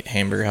can't eat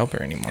Hamburger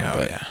Helper anymore.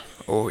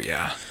 Oh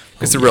yeah.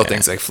 Because the real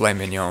thing's like filet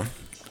mignon.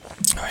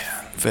 Oh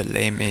yeah.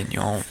 Filet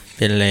mignon.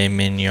 Filet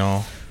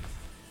mignon.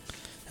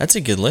 That's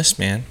a good list,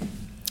 man.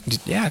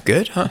 Yeah,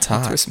 good, huh? It's hot.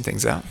 Let's throw some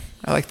things out.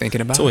 I like thinking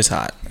about it. It's always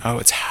hot. Oh,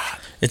 it's hot.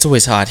 It's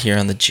always hot here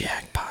on the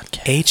Jack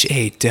Podcast.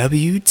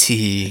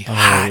 HAWT.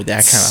 Oh,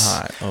 that kind of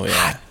hot. Oh,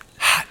 yeah.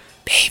 Hot,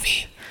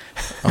 baby.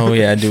 Oh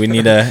yeah. Do we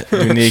need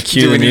to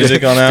cue the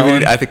music on that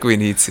one? I think we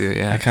need to.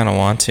 Yeah. I kind of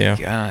want to.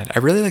 God, I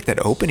really like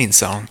that opening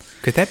song.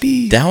 Could that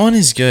be? That one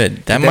is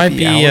good. That might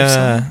be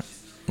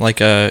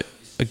like a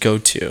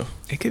go-to.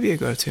 It could be a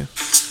go-to.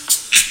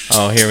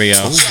 Oh, here we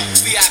go.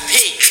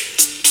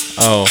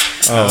 Oh.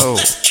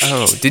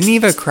 Didn't he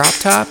have a crop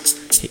top?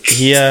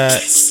 He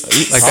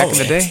Like back in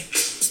the day?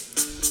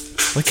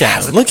 Look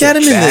at him. Look at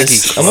him in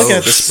this. Baggy I'm looking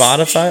at the clothes.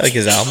 Spotify, like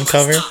his album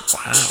cover.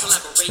 Wow.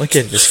 Look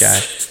at this guy.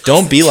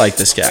 Don't be like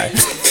this guy. You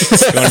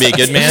want to be a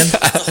good man?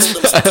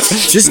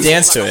 Just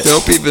dance to it.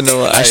 Dope be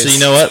Vanilla Ice. Actually, you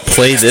know what?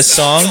 Play this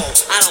song,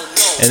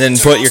 and then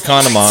put your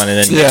condom on, and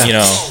then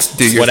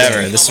Do your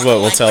whatever. thing. This is what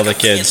we'll tell the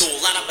kids.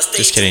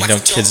 Just kidding.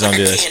 Kids don't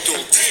do this.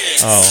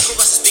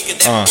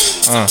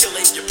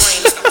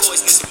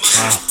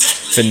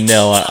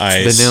 Vanilla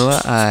Ice.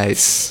 Vanilla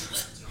Ice.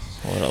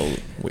 What a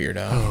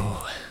weirdo.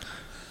 Oh.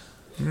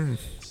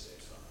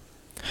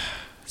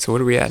 So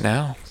what are we at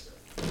now?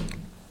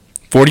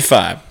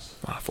 45.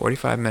 Wow,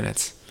 45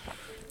 minutes.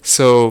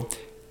 So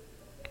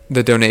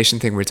the donation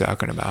thing we're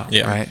talking about,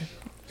 right?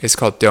 It's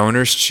called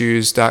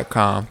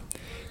DonorsChoose.com.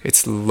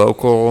 It's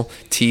local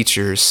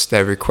teachers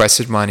that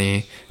requested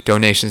money.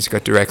 Donations go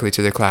directly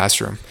to the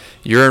classroom.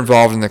 You're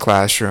involved in the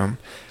classroom.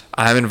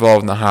 I'm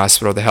involved in the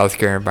hospital, the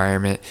healthcare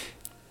environment.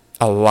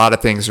 A lot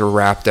of things are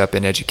wrapped up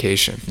in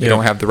education. You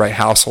don't have the right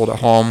household at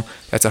home.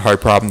 That's a hard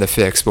problem to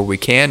fix. What we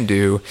can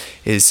do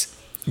is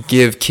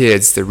give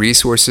kids the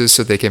resources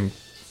so they can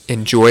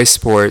enjoy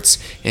sports,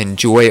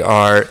 enjoy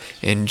art,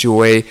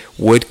 enjoy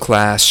wood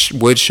class,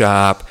 wood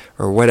shop,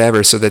 or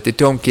whatever, so that they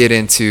don't get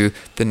into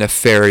the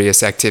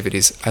nefarious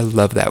activities. I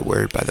love that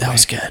word, by the way. That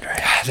was good, right?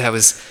 God, that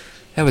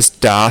was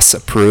DOS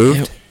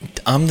approved.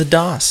 I'm the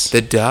DOS.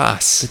 The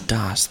DOS. The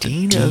DOS. The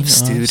Dean of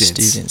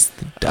Students.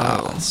 The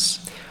DOS.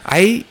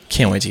 I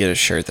can't wait to get a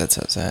shirt that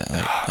says that.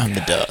 Like, I'm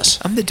the DOS.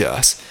 I'm the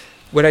DOS.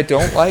 What I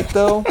don't like,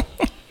 though,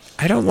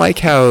 I don't like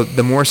how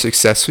the more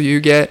successful you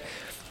get,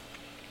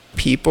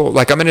 people,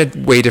 like, I'm in a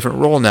way different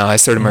role now. I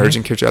started my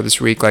urgent care job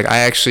this week. Like,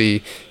 I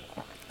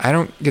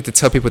don't get to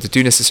tell people what to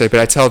do necessarily, but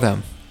I tell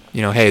them,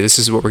 hey, this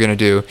is what we're going to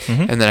do.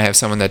 And then I have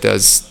someone that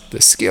does the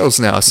skills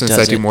now, since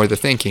I do more of the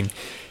thinking.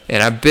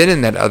 And I've been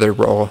in that other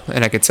role,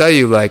 and I can tell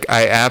you, like,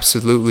 I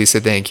absolutely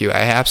said thank you.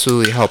 I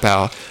absolutely help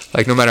out.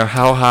 Like, no matter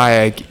how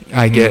high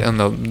I get on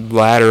the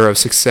ladder of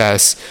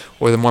success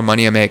or the more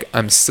money I make,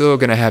 I'm still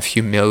going to have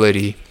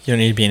humility. You don't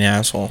need to be an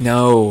asshole.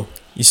 No.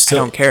 You still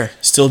I don't care.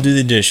 Still do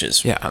the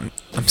dishes. Yeah, I'm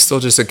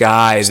still just a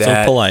guy Still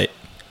that... polite.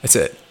 That's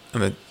it.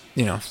 I'm a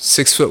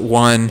 6'1",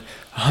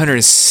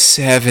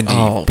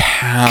 170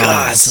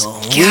 pounds.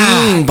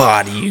 Lean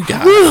body you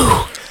got.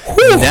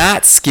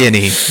 Not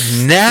skinny.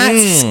 Not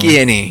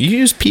skinny. You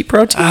use pea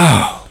protein?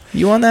 Oh.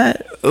 You on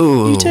that?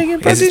 Ooh. You taking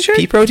protein? Is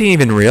pea protein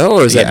even real,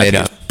 or is that made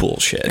up?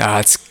 Bullshit.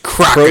 It's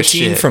crock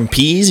Protein shit. from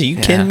peas? Are you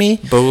kidding me?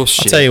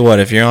 Bullshit. I'll tell you what,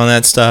 if you're on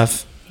that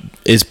stuff,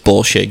 it's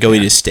bullshit. Go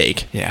eat a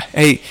steak. Yeah.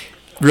 Hey,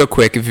 real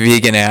quick,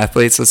 vegan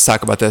athletes, let's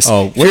talk about this.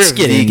 Oh, let's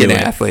get into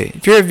it.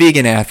 If you're a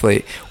vegan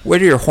athlete, where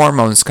do your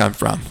hormones come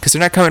from? Because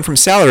they're not coming from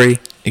celery.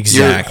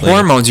 Exactly. Your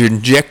hormones you're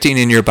injecting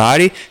in your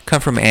body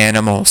come from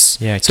animals.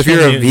 Yeah. So if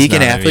you're a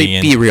vegan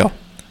athlete, be real.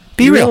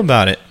 Be real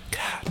about it.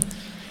 God.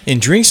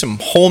 And drink some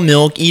whole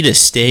milk, eat a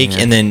steak,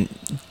 and then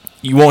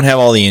you won't have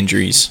all the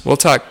injuries. We'll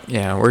talk.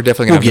 Yeah, we're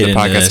definitely going to have a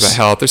podcast about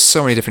health. There's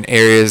so many different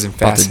areas and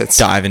facets.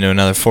 Dive into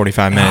another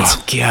 45 minutes.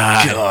 Oh,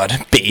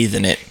 God. Bathe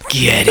in it.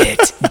 Get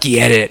it.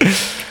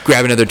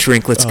 Grab another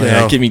drink. Let's go.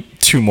 Yeah, give me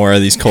 2 more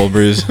of these cold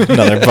brews.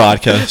 Another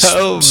vodka,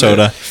 soda.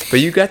 Man. But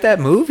you got that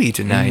movie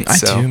tonight. I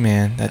do,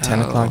 man. That 10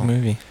 o'clock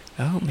movie.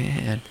 Oh,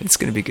 man. It's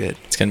going to be good.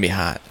 It's going to be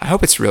hot. I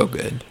hope it's real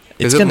good.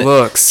 It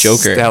looks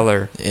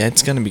stellar. Yeah,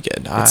 it's going to be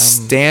good. It's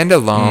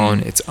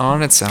standalone. It's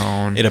on its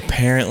own. It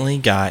apparently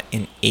got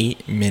an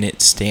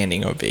 8-minute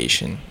standing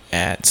ovation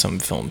at some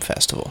film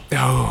festival.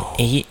 Oh.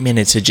 8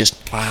 minutes of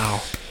just... Wow.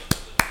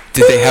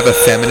 Did they have a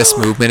feminist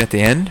movement at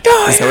the end?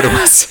 Is that what it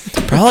was?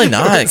 Probably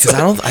not, because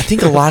I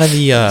think a lot of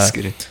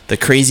the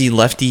crazy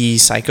lefty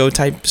psycho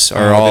types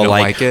are all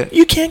like it?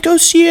 You can't go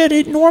see it.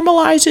 It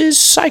normalizes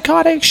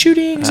psychotic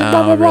shootings and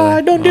blah blah blah.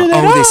 Really? Don't do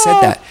that. Oh, they said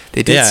that.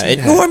 They did. Yeah, say it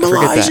that.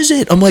 normalizes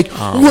it. I'm like,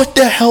 what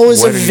the hell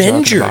is What are you talking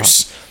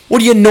Avengers?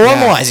 What are you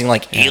normalizing?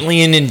 Like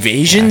alien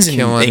invasions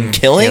and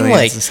killing?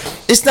 Like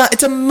it's not.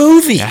 It's a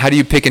movie. Yeah, how do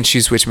you pick and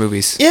choose which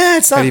movies? Yeah,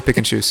 it's not. How do you pick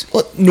and choose?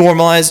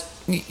 Normalize.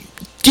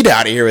 Get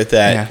out of here with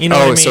that. Yeah. You know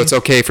what I mean? So it's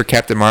okay for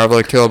Captain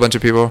Marvel to kill a bunch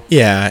of people?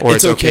 Yeah. Or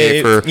it's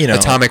okay for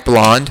Atomic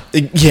Blonde?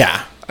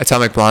 Yeah.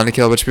 Atomic Blonde to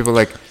kill a bunch of people,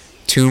 like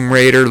Tomb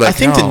Raider? Like, I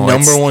think the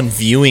number one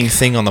viewing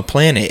thing on the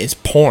planet is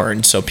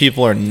porn. So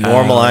people are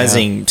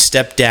normalizing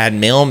stepdad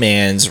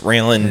mailmans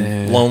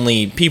railing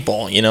lonely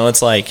people.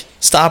 It's like,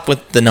 stop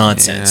with the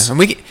nonsense. Yeah.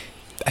 And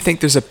I think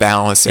there's a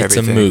balance to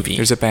everything. It's a movie.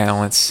 There's a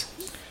balance.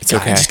 It's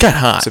God, okay. I just got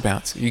hot. It's a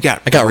balance. I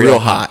got real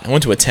hot. I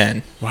went to a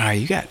 10. Wow,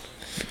 you got...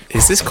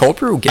 Is this cold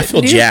brew getting I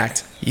feel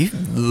jacked. You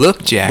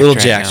look jacked. Little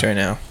jacked right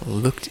now.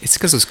 It's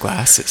because those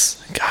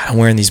glasses. God, I'm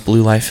wearing these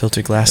blue light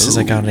filter glasses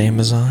I got on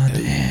Amazon.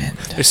 And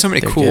there's so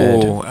many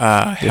cool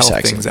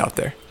health things out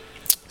there.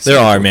 There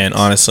are, man.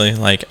 Honestly,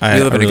 like I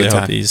live in a really good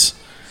hope time.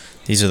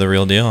 these are the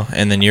real deal.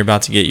 And then you're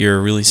about to get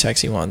your really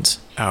sexy ones.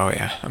 Oh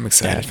yeah, I'm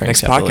excited.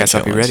 Frank's Next got really podcast,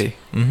 I'll be good ones. ready.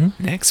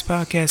 Mm-hmm. Next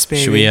podcast,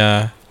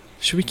 baby.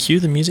 Should we cue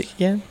the music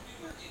again?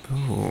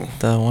 Ooh,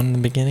 The one in the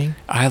beginning?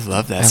 I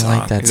love that I song.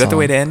 like that Is that the song.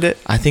 way to end it?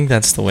 I think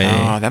that's the way.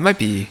 Oh, that might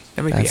be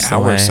That's the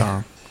our way.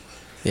 song.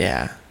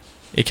 Yeah.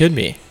 It could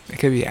be. It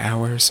could be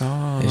our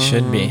song. It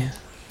should be.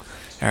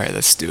 All right,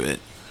 let's do it.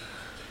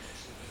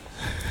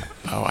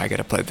 Oh, I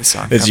gotta play the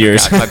song. It's Oh my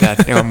yours. God, my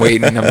bad. I'm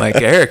waiting. I'm like,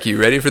 Eric, you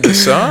ready for the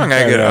song?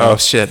 I know. Oh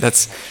shit,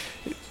 that's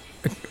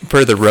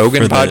per the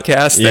Rogan For the-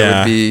 podcast. yeah. That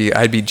would be.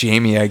 I'd be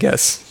Jamie, I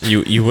guess.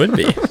 You would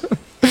be.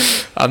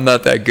 I'm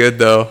not that good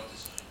though.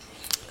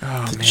 Oh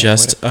man,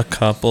 Just a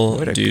couple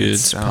what a good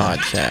dudes song.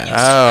 podcast.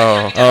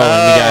 Oh, we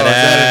got is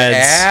that an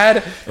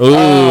ads. ad? Ooh,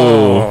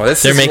 Oh,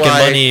 this they're is making why-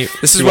 money.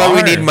 This is through why we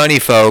our- need money,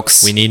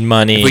 folks. We need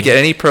money. If we get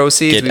any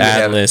proceeds, Get we would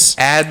have adless.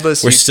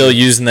 adless. We're YouTube. still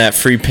using that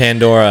free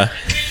Pandora.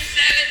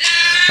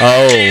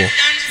 Oh,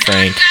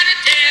 Frank.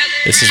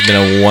 This has been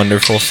a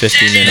wonderful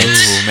 50 minutes.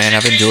 Ooh, man,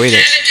 I've enjoyed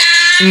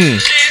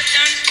it.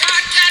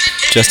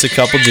 Just a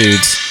couple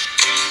dudes.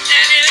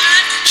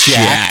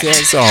 Jacked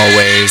as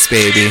always,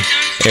 baby.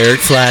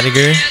 Eric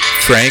Flatiger,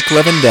 Frank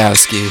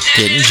Lewandowski,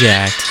 getting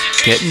jacked.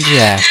 getting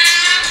jacked.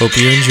 Hope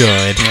you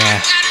enjoyed.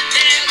 Yeah.